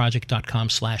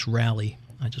PennsylvaniaProject.com/rally.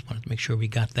 I just wanted to make sure we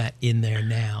got that in there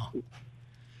now.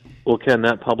 Well, Ken,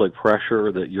 that public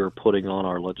pressure that you're putting on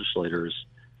our legislators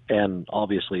and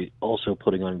obviously also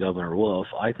putting on Governor Wolf,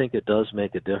 I think it does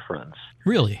make a difference.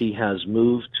 Really? He has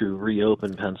moved to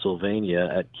reopen Pennsylvania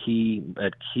at key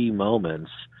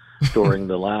moments during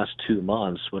the last 2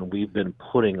 months when we've been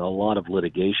putting a lot of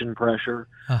litigation pressure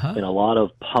and a lot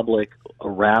of public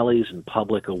rallies and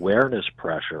public awareness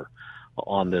pressure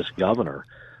on this governor.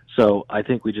 So I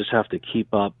think we just have to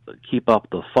keep up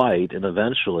the fight, and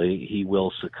eventually he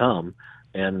will succumb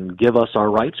and give us our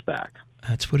rights back.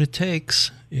 That's what it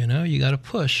takes. You got to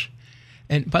push.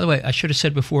 And by the way, I should have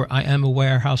said before, I am a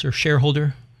Weyerhaeuser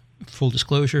shareholder, full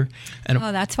disclosure. And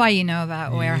that's why you know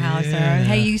about Weyerhaeuser. Yeah.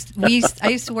 Hey, I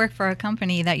used to work for a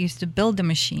company that used to build the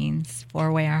machines for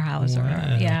Weyerhaeuser.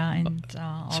 Wow. Yeah, and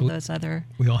those other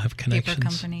we all have connections. paper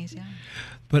companies. Yeah.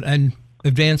 But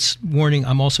advance warning,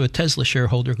 I'm also a Tesla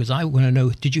shareholder because I want to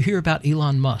know, did you hear about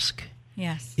Elon Musk?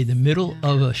 Yes. In the middle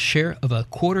of a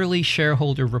quarterly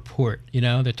shareholder report,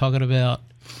 they're talking about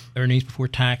earnings before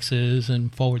taxes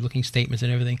and forward-looking statements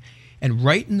and everything. And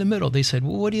right in the middle, they said,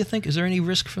 well, what do you think? Is there any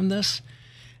risk from this?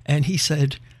 And he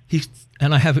said,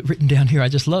 and I have it written down here, I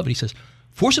just love it. He says,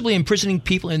 forcibly imprisoning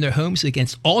people in their homes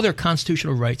against all their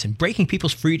constitutional rights and breaking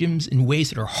people's freedoms in ways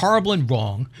that are horrible and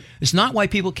wrong is not why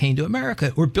people came to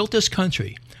America or built this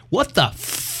country. What the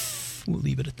We'll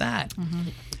leave it at that. Mm-hmm.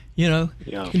 Yeah.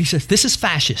 And he says, this is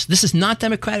fascist. This is not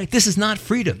democratic. This is not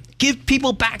freedom. Give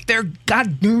people back their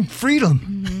goddamn freedom.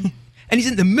 Mm-hmm. And he's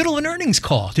in the middle of an earnings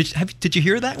call. Did you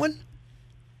hear that one?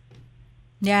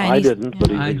 Yeah, I didn't, but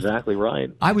he's exactly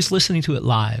right. I was listening to it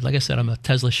live. Like I said, I'm a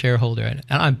Tesla shareholder, and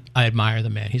I admire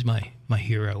the man. He's my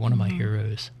hero, one of my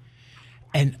heroes.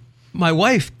 And my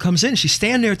wife comes in, she's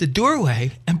standing there at the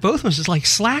doorway, and both of us is like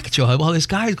slack jaw while this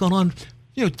guy's going on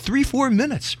 3-4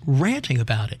 minutes ranting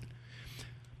about it.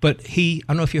 But I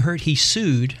don't know if you heard, he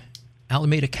sued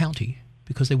Alameda County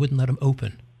because they wouldn't let him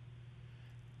open.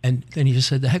 And then he just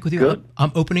said, the heck with you,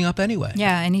 I'm opening up anyway.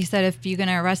 Yeah, and he said, if you're going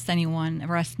to arrest anyone,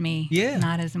 arrest me,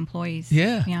 not his employees.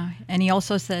 Yeah. And he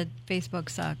also said, Facebook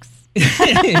sucks.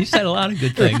 He said a lot of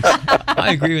good things.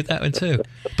 I agree with that one, too.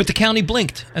 But the county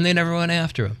blinked, and they never went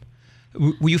after him.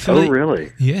 Were you familiar? Oh,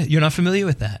 really? Yeah, you're not familiar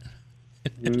with that?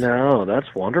 No,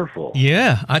 that's wonderful.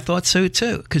 Yeah, I thought so,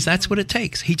 too, because that's what it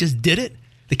takes. He just did it.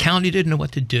 The county didn't know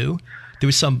what to do. There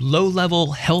was some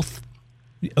low-level health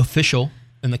official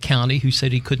in the county who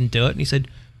said he couldn't do it. And he said,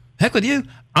 heck with you,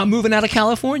 I'm moving out of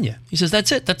California. He says,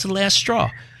 that's it. That's the last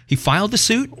straw. He filed the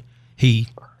suit.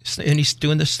 And he's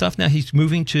doing this stuff now. He's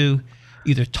moving to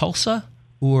either Tulsa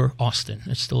or Austin.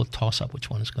 It's still a toss-up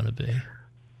which one it's going to be.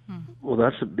 Well,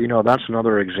 that's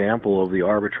another example of the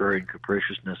arbitrary and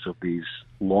capriciousness of these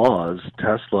laws.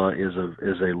 Tesla is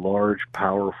a large,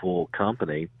 powerful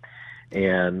company,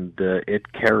 and it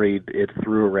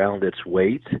threw around its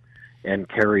weight and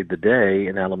carried the day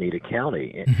in Alameda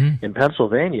County. Mm-hmm. In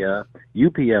Pennsylvania,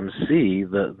 UPMC,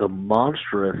 the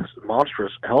monstrous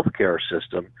healthcare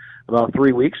system, about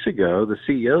 3 weeks ago, the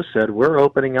CEO said, we're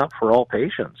opening up for all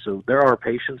patients. So there are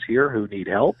patients here who need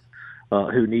help,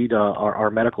 who need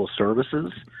our medical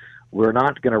services. We're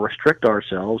not going to restrict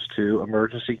ourselves to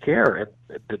emergency care. And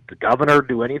did the governor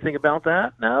do anything about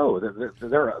that? No.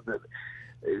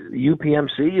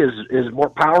 UPMC is more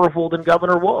powerful than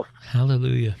Governor Wolf.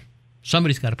 Hallelujah.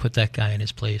 Somebody's got to put that guy in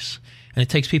his place. And it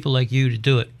takes people like you to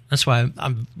do it. That's why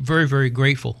I'm very, very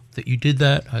grateful that you did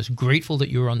that. I was grateful that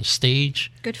you were on the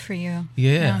stage. Good for you.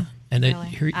 Yeah. And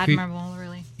really. Admirable,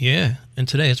 really. Yeah. And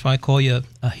today, that's why I call you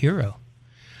a hero.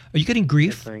 Are you getting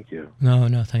grief? Yeah, thank you.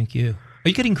 No, thank you. Are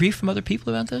you getting grief from other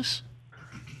people about this?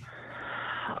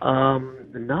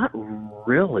 Not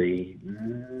really,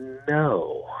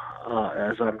 no.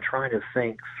 As I'm trying to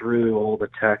think through all the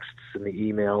texts and the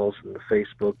emails and the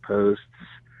Facebook posts,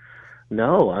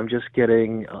 no, I'm just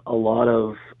getting a lot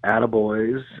of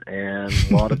attaboys and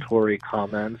laudatory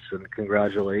comments and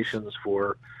congratulations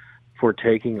for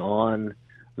taking on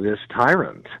this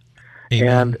tyrant.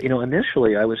 Amen. And,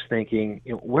 initially I was thinking,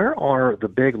 where are the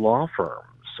big law firms?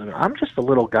 I'm just a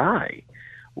little guy.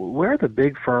 Where are the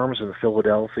big firms in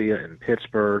Philadelphia and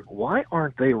Pittsburgh? Why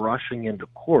aren't they rushing into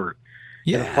court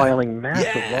and filing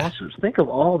massive lawsuits? Think of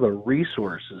all the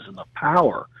resources and the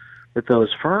power that those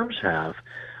firms have.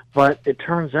 But it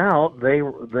turns out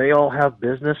they all have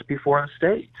business before the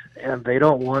state, and they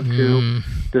don't want to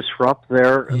disrupt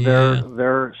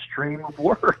their stream of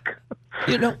work.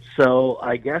 So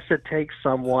I guess it takes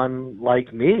someone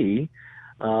like me,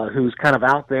 who's kind of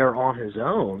out there on his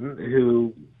own,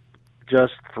 who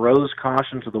just throws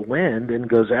caution to the wind and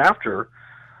goes after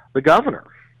the governor.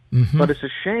 Mm-hmm. But it's a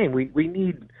shame. We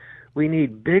need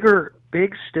big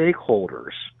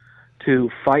stakeholders to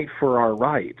fight for our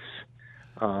rights.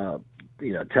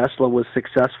 Tesla was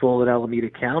successful in Alameda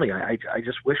County. I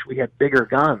just wish we had bigger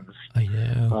guns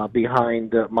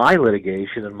behind my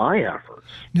litigation and my efforts.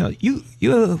 No, you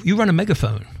run a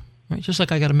megaphone, right? Just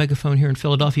like I got a megaphone here in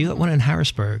Philadelphia. You got one in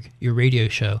Harrisburg, your radio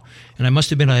show. And I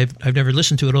must admit, I've never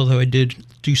listened to it, although I did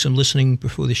do some listening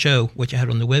before the show, what you had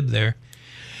on the web there.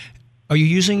 Are you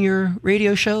using your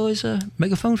radio show as a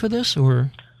megaphone for this,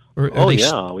 or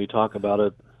we talk about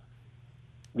it.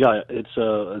 Yeah, it's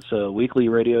a weekly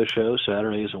radio show,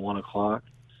 Saturdays at 1:00,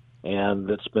 and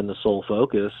it's been the sole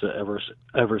focus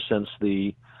ever since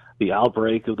the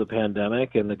outbreak of the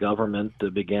pandemic and the government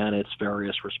began its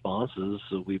various responses.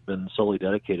 So we've been solely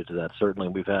dedicated to that. Certainly,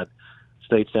 we've had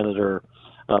State Senator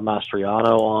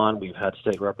Mastriano on. We've had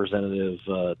State Representative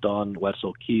Dawn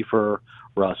Wetzel-Kiefer,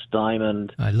 Russ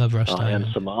Diamond. I love Russ Diamond.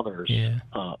 And some others. Yeah.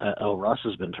 Russ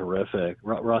has been terrific.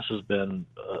 Russ has been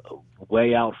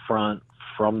way out front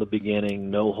from the beginning,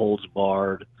 no holds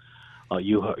barred.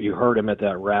 You heard him at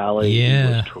that rally. Yeah.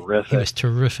 He was terrific. He was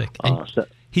terrific.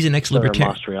 He's an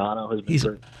ex-libertarian. Mastriano has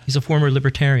been he's a former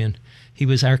libertarian. He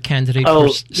was our candidate for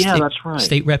that's right.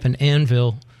 State rep in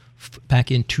Annville back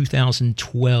in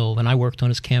 2012, and I worked on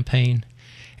his campaign.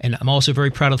 And I'm also very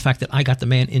proud of the fact that I got the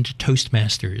man into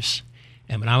Toastmasters.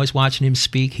 And when I was watching him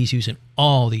speak, he's using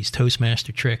all these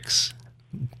Toastmaster tricks.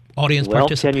 Audience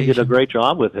participation. Ken, you did a great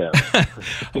job with him.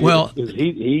 Well,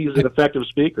 he's an effective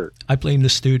speaker. I blame the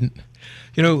student.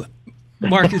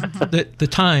 Mark, the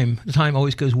time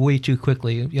always goes way too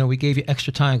quickly. We gave you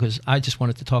extra time because I just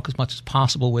wanted to talk as much as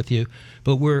possible with you,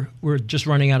 but we're just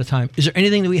running out of time. Is there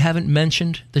anything that we haven't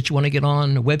mentioned that you want to get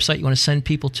on, a website you want to send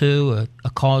people to, a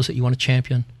cause that you want to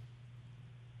champion?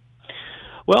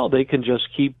 Well, they can just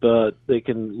they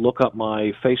can look up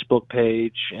my Facebook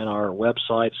page and our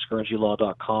website,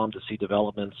 skirringylaw.com, to see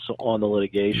developments on the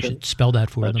litigation. You should spell that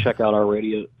for them. Check out our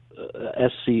radio,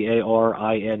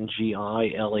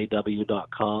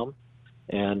 SCARINGILAW.com,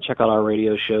 and check out our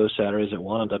radio show Saturdays at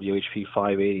 1 on WHP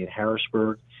 580 in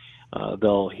Harrisburg.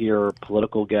 They'll hear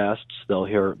political guests. They'll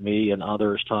hear me and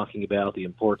others talking about the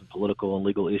important political and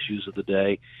legal issues of the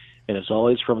day. And it's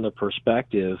always from the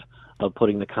perspective of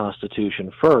putting the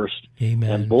Constitution first.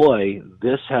 Amen. And boy,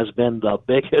 this has been the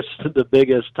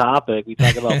biggest topic. We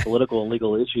talk about political and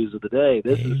legal issues of the day.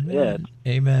 This is it.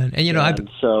 Amen. And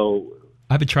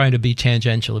I've been trying to be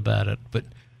tangential about it, but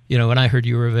when I heard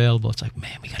you were available, it's like,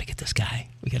 man, we got to get this guy.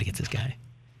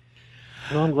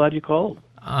 Well, I'm glad you called.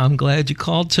 I'm glad you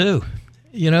called too.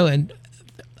 And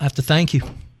I have to thank you.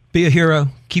 Be a hero.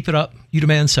 Keep it up. You the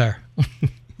man, sir.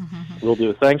 Will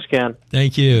do. Thanks, Ken.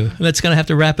 Thank you. That's going to have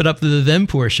to wrap it up for the then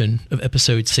portion of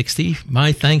episode 60.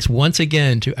 My thanks once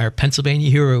again to our Pennsylvania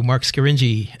hero, Mark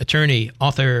Scaringi, attorney,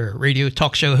 author, radio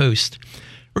talk show host.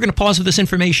 We're going to pause with this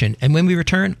information, and when we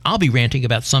return, I'll be ranting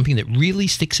about something that really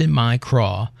sticks in my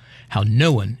craw, how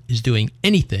no one is doing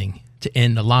anything to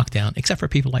end the lockdown, except for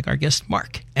people like our guest,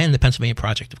 Mark, and the Pennsylvania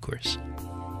Project, of course.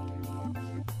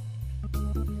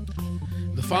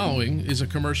 The following is a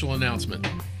commercial announcement.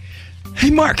 Hey,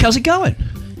 Mark, how's it going?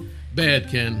 Bad,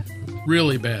 Ken.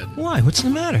 Really bad. Why? What's the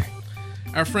matter?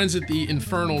 Our friends at the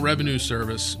Infernal Revenue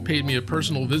Service paid me a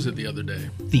personal visit the other day.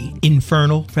 The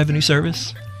Infernal Revenue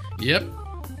Service? Yep.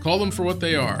 Call them for what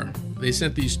they are. They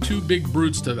sent these two big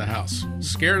brutes to the house.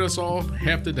 Scared us all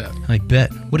half to death. I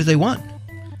bet. What did they want?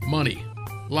 Money.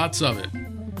 Lots of it.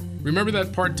 Remember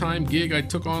that part-time gig I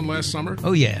took on last summer?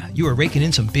 Oh, yeah. You were raking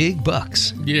in some big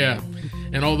bucks. Yeah.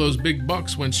 And all those big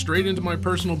bucks went straight into my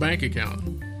personal bank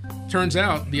account. Turns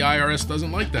out the IRS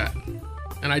doesn't like that.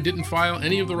 And I didn't file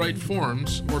any of the right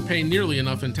forms or pay nearly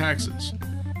enough in taxes.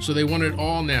 So they want it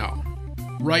all now.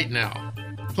 Right now.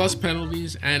 Plus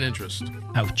penalties and interest.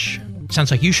 Ouch.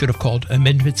 Sounds like you should have called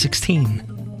Amendment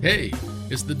 16. Hey,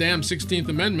 it's the damn 16th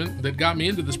Amendment that got me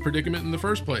into this predicament in the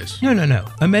first place. No.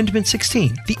 Amendment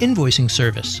 16, the invoicing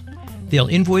service. They'll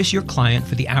invoice your client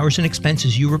for the hours and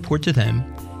expenses you report to them,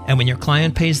 and when your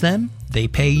client pays them, they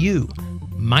pay you,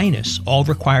 minus all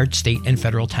required state and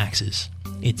federal taxes.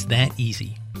 It's that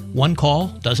easy. One call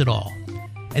does it all.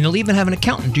 And they'll even have an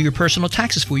accountant do your personal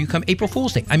taxes for you come April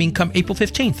Fool's Day. Come April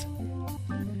 15th.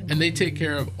 And they take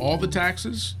care of all the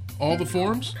taxes? All the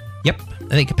forms? Yep.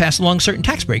 And they can pass along certain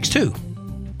tax breaks, too.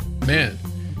 Man,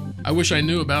 I wish I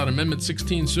knew about Amendment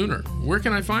 16 sooner. Where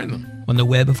can I find them? On the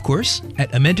web, of course,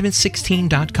 at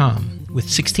amendment16.com, with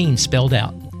 16 spelled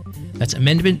out. That's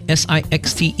amendment,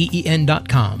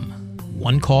 SIXTEEN.com.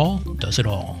 One call does it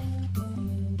all.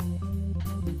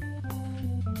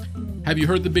 Have you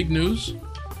heard the big news?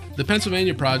 The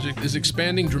Pennsylvania Project is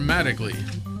expanding dramatically.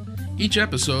 Each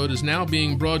episode is now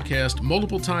being broadcast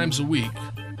multiple times a week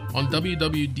on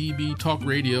WWDB Talk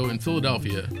Radio in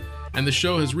Philadelphia, and the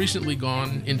show has recently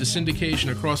gone into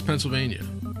syndication across Pennsylvania.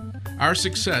 Our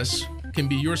success can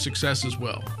be your success as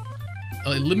well.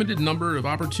 A limited number of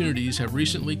opportunities have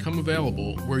recently come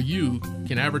available where you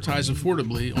can advertise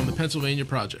affordably on the Pennsylvania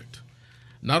Project.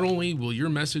 Not only will your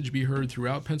message be heard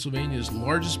throughout Pennsylvania's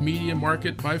largest media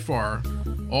market by far,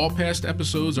 all past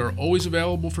episodes are always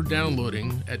available for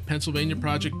downloading at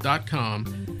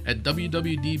PennsylvaniaProject.com, at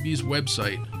WWDB's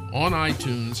website, on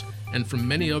iTunes, and from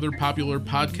many other popular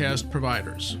podcast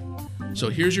providers. So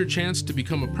here's your chance to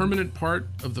become a permanent part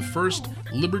of the first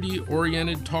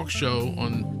liberty-oriented talk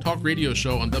radio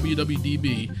show on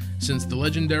WWDB since the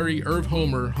legendary Irv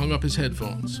Homer hung up his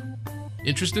headphones.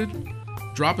 Interested?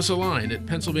 Drop us a line at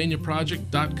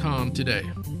PennsylvaniaProject.com today.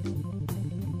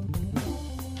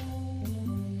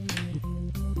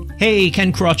 Hey,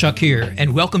 Ken Krawchuk here,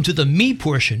 and welcome to the me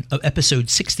portion of episode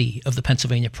 60 of the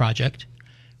Pennsylvania Project,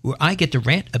 where I get to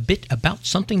rant a bit about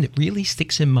something that really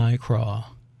sticks in my craw.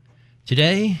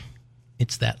 Today,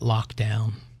 it's that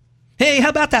lockdown. Hey, how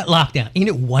about that lockdown? Ain't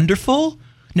it wonderful?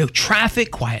 No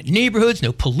traffic, quiet neighborhoods,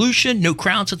 no pollution, no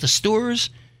crowds at the stores.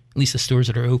 At least the stores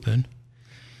that are open.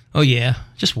 Oh yeah,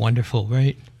 just wonderful,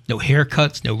 right? No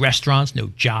haircuts, no restaurants, no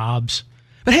jobs.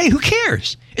 But hey, who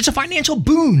cares? It's a financial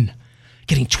boon.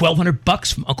 Getting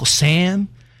 $1,200 from Uncle Sam,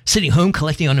 sitting home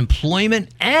collecting unemployment,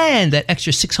 and that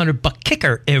extra $600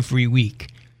 kicker every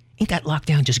week. Ain't that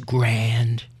lockdown just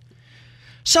grand?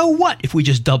 So what if we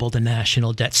just double the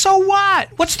national debt? So what?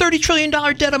 What's $30 trillion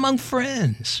debt among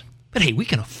friends? But hey, we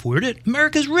can afford it.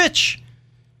 America's rich.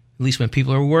 At least when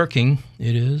people are working,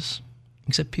 it is.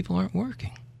 Except people aren't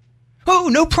working. Oh,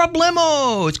 no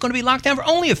problemo. It's going to be locked down for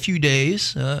only a few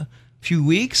days. few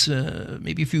weeks,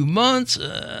 maybe a few months.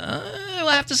 We'll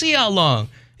have to see how long.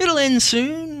 It'll end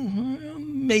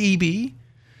soon, maybe.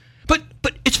 But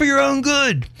it's for your own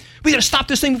good. We got to stop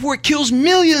this thing before it kills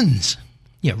millions.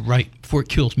 Yeah, right, before it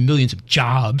kills millions of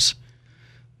jobs.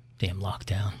 Damn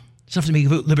lockdown. It's enough to make you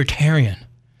vote libertarian.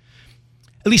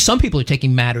 At least some people are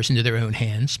taking matters into their own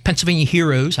hands. Pennsylvania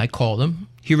heroes, I call them.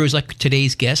 Heroes like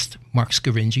today's guest, Mark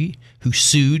Scaringi, who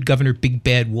sued Governor Big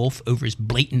Bad Wolf over his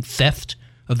blatant theft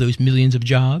of those millions of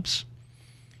jobs.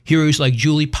 Heroes like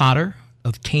Julie Potter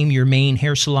of Tame Your Mane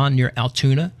Hair Salon near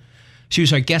Altoona. She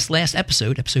was our guest last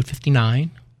episode, episode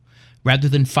 59. Rather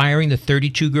than firing the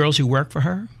 32 girls who work for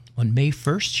her, on May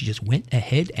 1st, she just went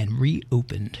ahead and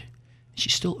reopened.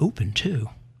 She's still open, too.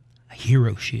 A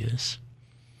hero she is.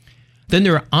 Then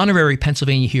there are honorary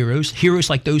Pennsylvania heroes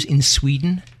like those in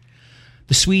Sweden.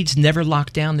 The Swedes never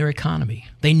locked down their economy.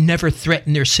 They never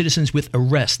threatened their citizens with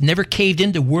arrest, never caved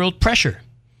into world pressure.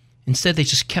 Instead, they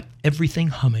just kept everything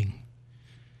humming.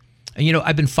 And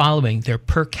I've been following their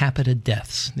per capita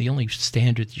deaths, the only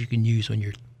standard that you can use when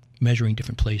you're measuring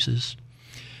different places,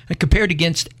 and compared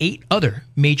against 8 other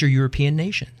major European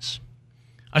nations.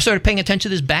 I started paying attention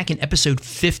to this back in episode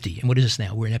 50. And what is this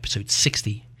now? We're in episode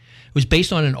 60. It was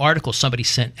based on an article somebody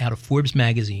sent out of Forbes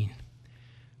magazine.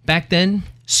 Back then,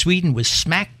 Sweden was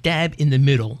smack dab in the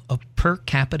middle of per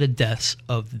capita deaths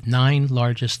of 9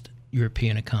 largest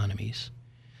European economies.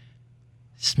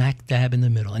 Smack dab in the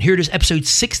middle. And here it is, episode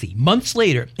 60, months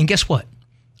later. And guess what?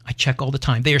 I check all the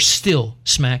time. They are still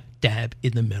smack dab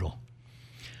in the middle.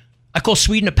 I call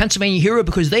Sweden a Pennsylvania hero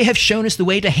because they have shown us the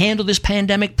way to handle this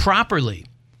pandemic properly.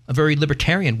 A very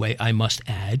libertarian way, I must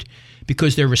add,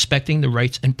 because they're respecting the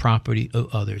rights and property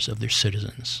of others, of their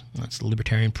citizens. That's the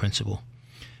libertarian principle.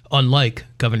 Unlike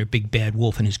Governor Big Bad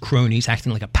Wolf and his cronies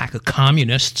acting like a pack of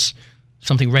communists,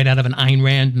 something right out of an Ayn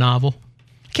Rand novel.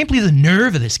 I can't believe the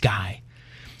nerve of this guy.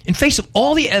 In face of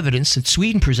all the evidence that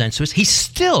Sweden presents to us, he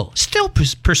still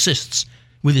persists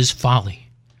with his folly.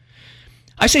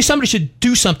 I say somebody should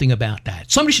do something about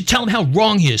that. Somebody should tell him how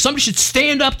wrong he is. Somebody should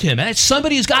stand up to him. And that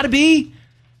somebody has got to be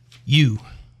you.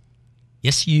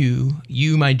 Yes, you,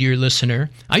 my dear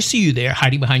listener. I see you there,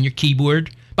 hiding behind your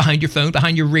keyboard, behind your phone,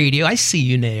 behind your radio. I see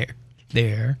you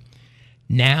there.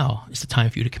 Now is the time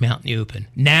for you to come out in the open.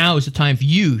 Now is the time for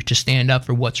you to stand up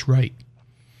for what's right.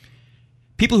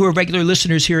 People who are regular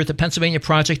listeners here at the Pennsylvania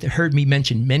Project have heard me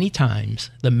mention many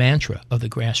times the mantra of the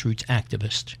grassroots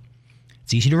activist.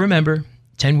 It's easy to remember.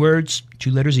 10 words, 2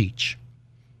 letters each.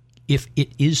 If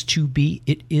it is to be,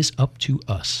 it is up to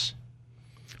us.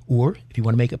 Or, if you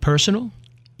want to make it personal,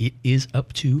 it is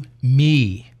up to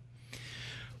me.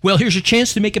 Well, here's your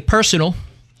chance to make it personal.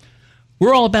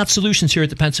 We're all about solutions here at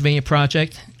the Pennsylvania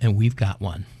Project, and we've got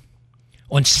one.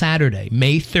 On Saturday,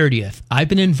 May 30th, I've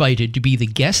been invited to be the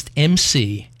guest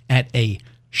MC at a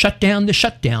Shut Down the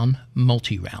Shutdown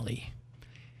multi-rally.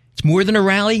 It's more than a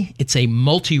rally, it's a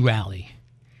multi-rally.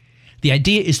 The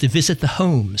idea is to visit the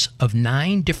homes of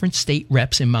 9 different state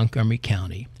reps in Montgomery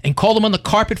County and call them on the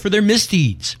carpet for their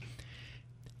misdeeds.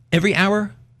 Every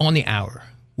hour on the hour,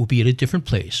 we'll be at a different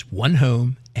place, one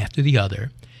home after the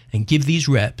other, and give these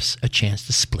reps a chance to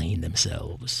explain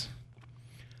themselves.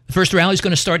 The first rally is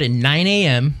going to start at 9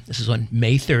 a.m. This is on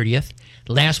May 30th.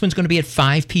 The last one's going to be at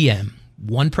 5 p.m.,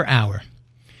 1 per hour.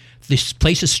 This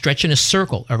place is stretching a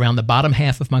circle around the bottom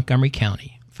half of Montgomery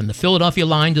County, from the Philadelphia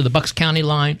line to the Bucks County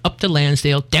line, up to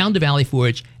Lansdale, down to Valley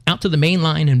Forge, out to the main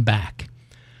line and back.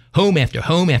 Home after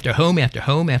home after home after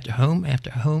home after home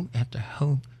after home after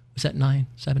home. Was that 9,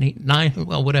 7, 8, 9?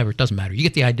 Well, whatever. It doesn't matter. You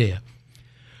get the idea.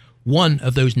 One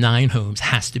of those 9 homes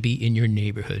has to be in your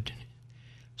neighborhood.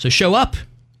 So show up.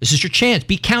 This is your chance.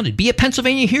 Be counted. Be a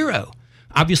Pennsylvania hero.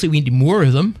 Obviously, we need more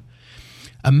of them.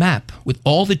 A map with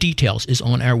all the details is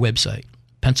on our website,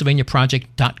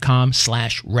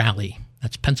 PennsylvaniaProject.com/rally.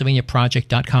 That's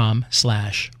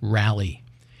PennsylvaniaProject.com/rally.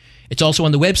 It's also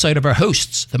on the website of our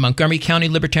hosts, the Montgomery County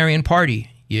Libertarian Party.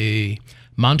 Yay.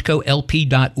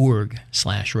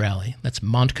 MontcoLP.org/rally. That's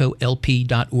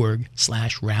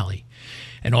MontcoLP.org/rally.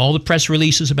 And all the press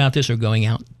releases about this are going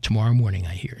out tomorrow morning,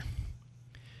 I hear.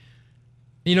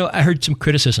 I heard some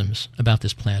criticisms about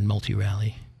this planned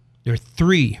multi-rally. There are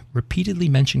 3 repeatedly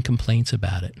mentioned complaints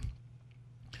about it.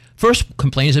 First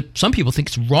complaint is that some people think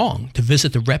it's wrong to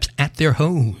visit the reps at their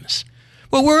homes.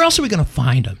 Well, where else are we going to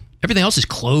find them? Everything else is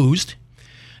closed.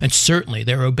 And certainly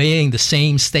they're obeying the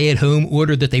same stay-at-home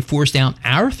order that they forced down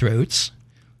our throats.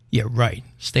 Yeah, right.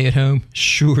 Stay at home?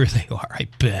 Sure they are, I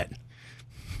bet.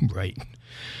 Right.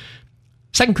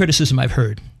 Second criticism I've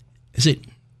heard is that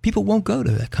people won't go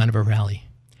to that kind of a rally.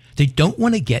 They don't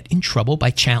want to get in trouble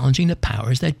by challenging the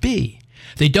powers that be.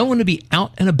 They don't want to be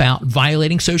out and about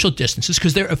violating social distances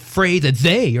because they're afraid that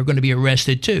they are going to be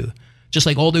arrested too. Just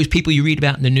like all those people you read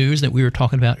about in the news that we were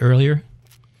talking about earlier.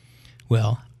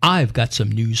 Well, I've got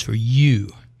some news for you.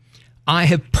 I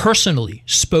have personally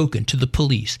spoken to the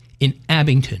police in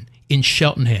Abington, in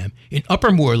Cheltenham, in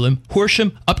Upper Moreland,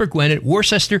 Horsham, Upper Gwinnett,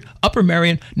 Worcester, Upper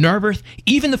Merion, Narberth,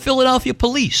 even the Philadelphia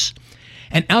police.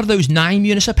 And out of those 9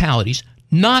 municipalities,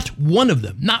 not one of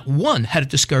them, not one had a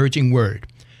discouraging word.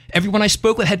 Everyone I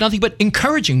spoke with had nothing but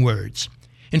encouraging words.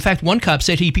 In fact, one cop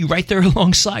said he'd be right there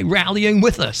alongside, rallying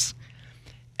with us.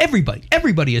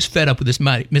 Everybody is fed up with this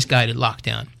misguided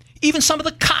lockdown. Even some of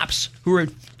the cops who are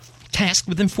tasked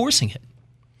with enforcing it.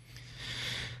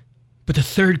 But the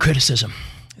third criticism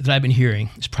that I've been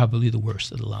hearing is probably the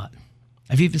worst of the lot.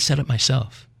 I've even said it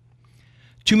myself.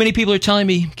 Too many people are telling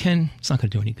me, Ken, it's not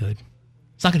going to do any good.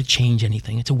 It's not going to change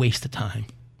anything. It's a waste of time.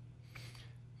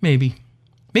 Maybe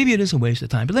it is a waste of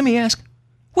time. But let me ask,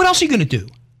 what else are you going to do?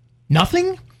 Nothing?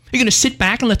 Are you going to sit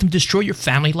back and let them destroy your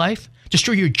family life?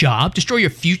 Destroy your job? Destroy your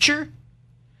future?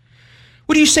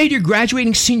 What do you say to your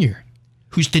graduating senior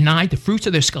who's denied the fruits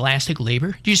of their scholastic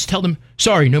labor? Do you just tell them,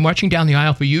 sorry, no marching down the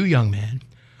aisle for you, young man?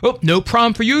 Oh, no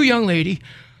prom for you, young lady.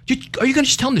 Are you going to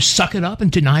just tell them to suck it up and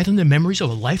deny them the memories of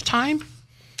a lifetime?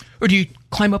 Or do you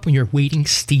climb up on your waiting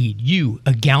steed, you,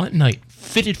 a gallant knight,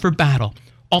 fitted for battle,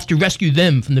 off to rescue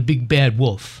them from the big bad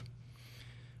wolf?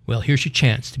 Well, here's your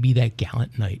chance to be that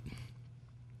gallant knight.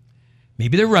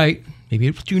 Maybe they're right. Maybe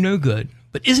it'll do no good.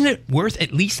 But isn't it worth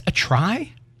at least a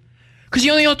try? Because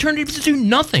the only alternative is to do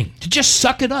nothing, to just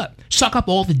suck it up. Suck up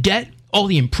all the debt, all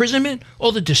the imprisonment,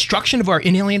 all the destruction of our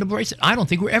inalienable rights that I don't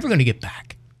think we're ever going to get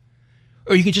back.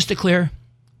 Or you can just declare,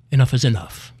 enough is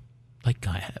enough, like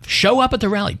I have. Show up at the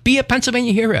rally. Be a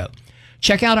Pennsylvania hero.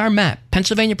 Check out our map,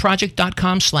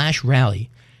 PennsylvaniaProject.com/rally.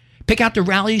 Pick out the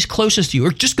rallies closest to you,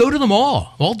 or just go to them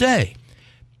all day.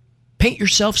 Paint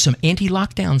yourself some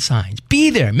anti-lockdown signs. Be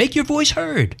there. Make your voice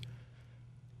heard.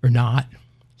 Or not.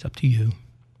 It's up to you.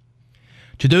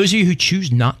 To those of you who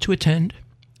choose not to attend,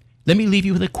 let me leave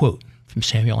you with a quote from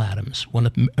Samuel Adams, one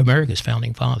of America's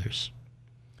founding fathers.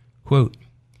 Quote,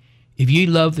 if ye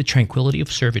love the tranquility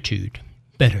of servitude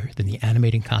better than the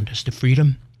animating contest of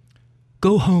freedom,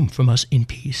 go home from us in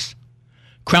peace.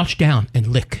 Crouch down and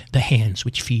lick the hands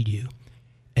which feed you,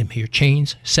 and may your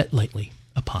chains set lightly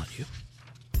upon you.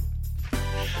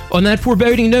 On that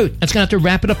foreboding note, that's going to have to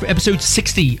wrap it up for episode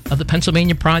 60 of the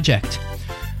Pennsylvania Project.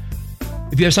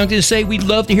 If you have something to say, we'd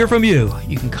love to hear from you.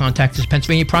 You can contact us at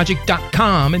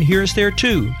PennsylvaniaProject.com and hear us there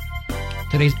too.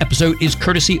 Today's episode is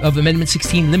courtesy of Amendment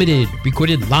 16 Limited,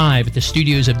 recorded live at the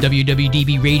studios of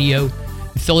WWDB Radio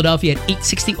in Philadelphia at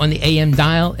 860 on the AM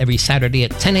dial, every Saturday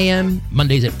at 10 a.m.,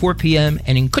 Mondays at 4 p.m.,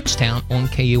 and in Kutztown on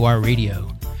KUR Radio.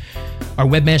 Our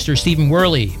webmaster, Stephen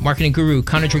Worley, marketing guru,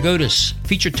 Connor Dragotis,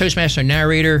 featured Toastmaster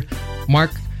narrator,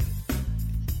 Mark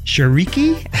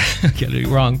Shariki? Get it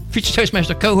wrong. Featured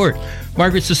Toastmaster cohort,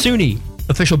 Margaret Sassooni,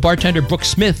 official bartender, Brooke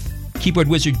Smith, keyboard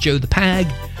wizard, Joe the Pag,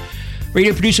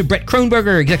 radio producer, Brett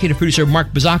Kronberger, executive producer,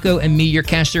 Mark Bazzacco, and me, your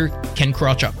caster, Ken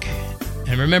Krawchuk.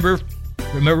 And remember,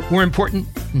 more important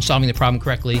than solving the problem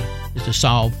correctly is to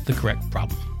solve the correct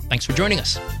problem. Thanks for joining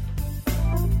us.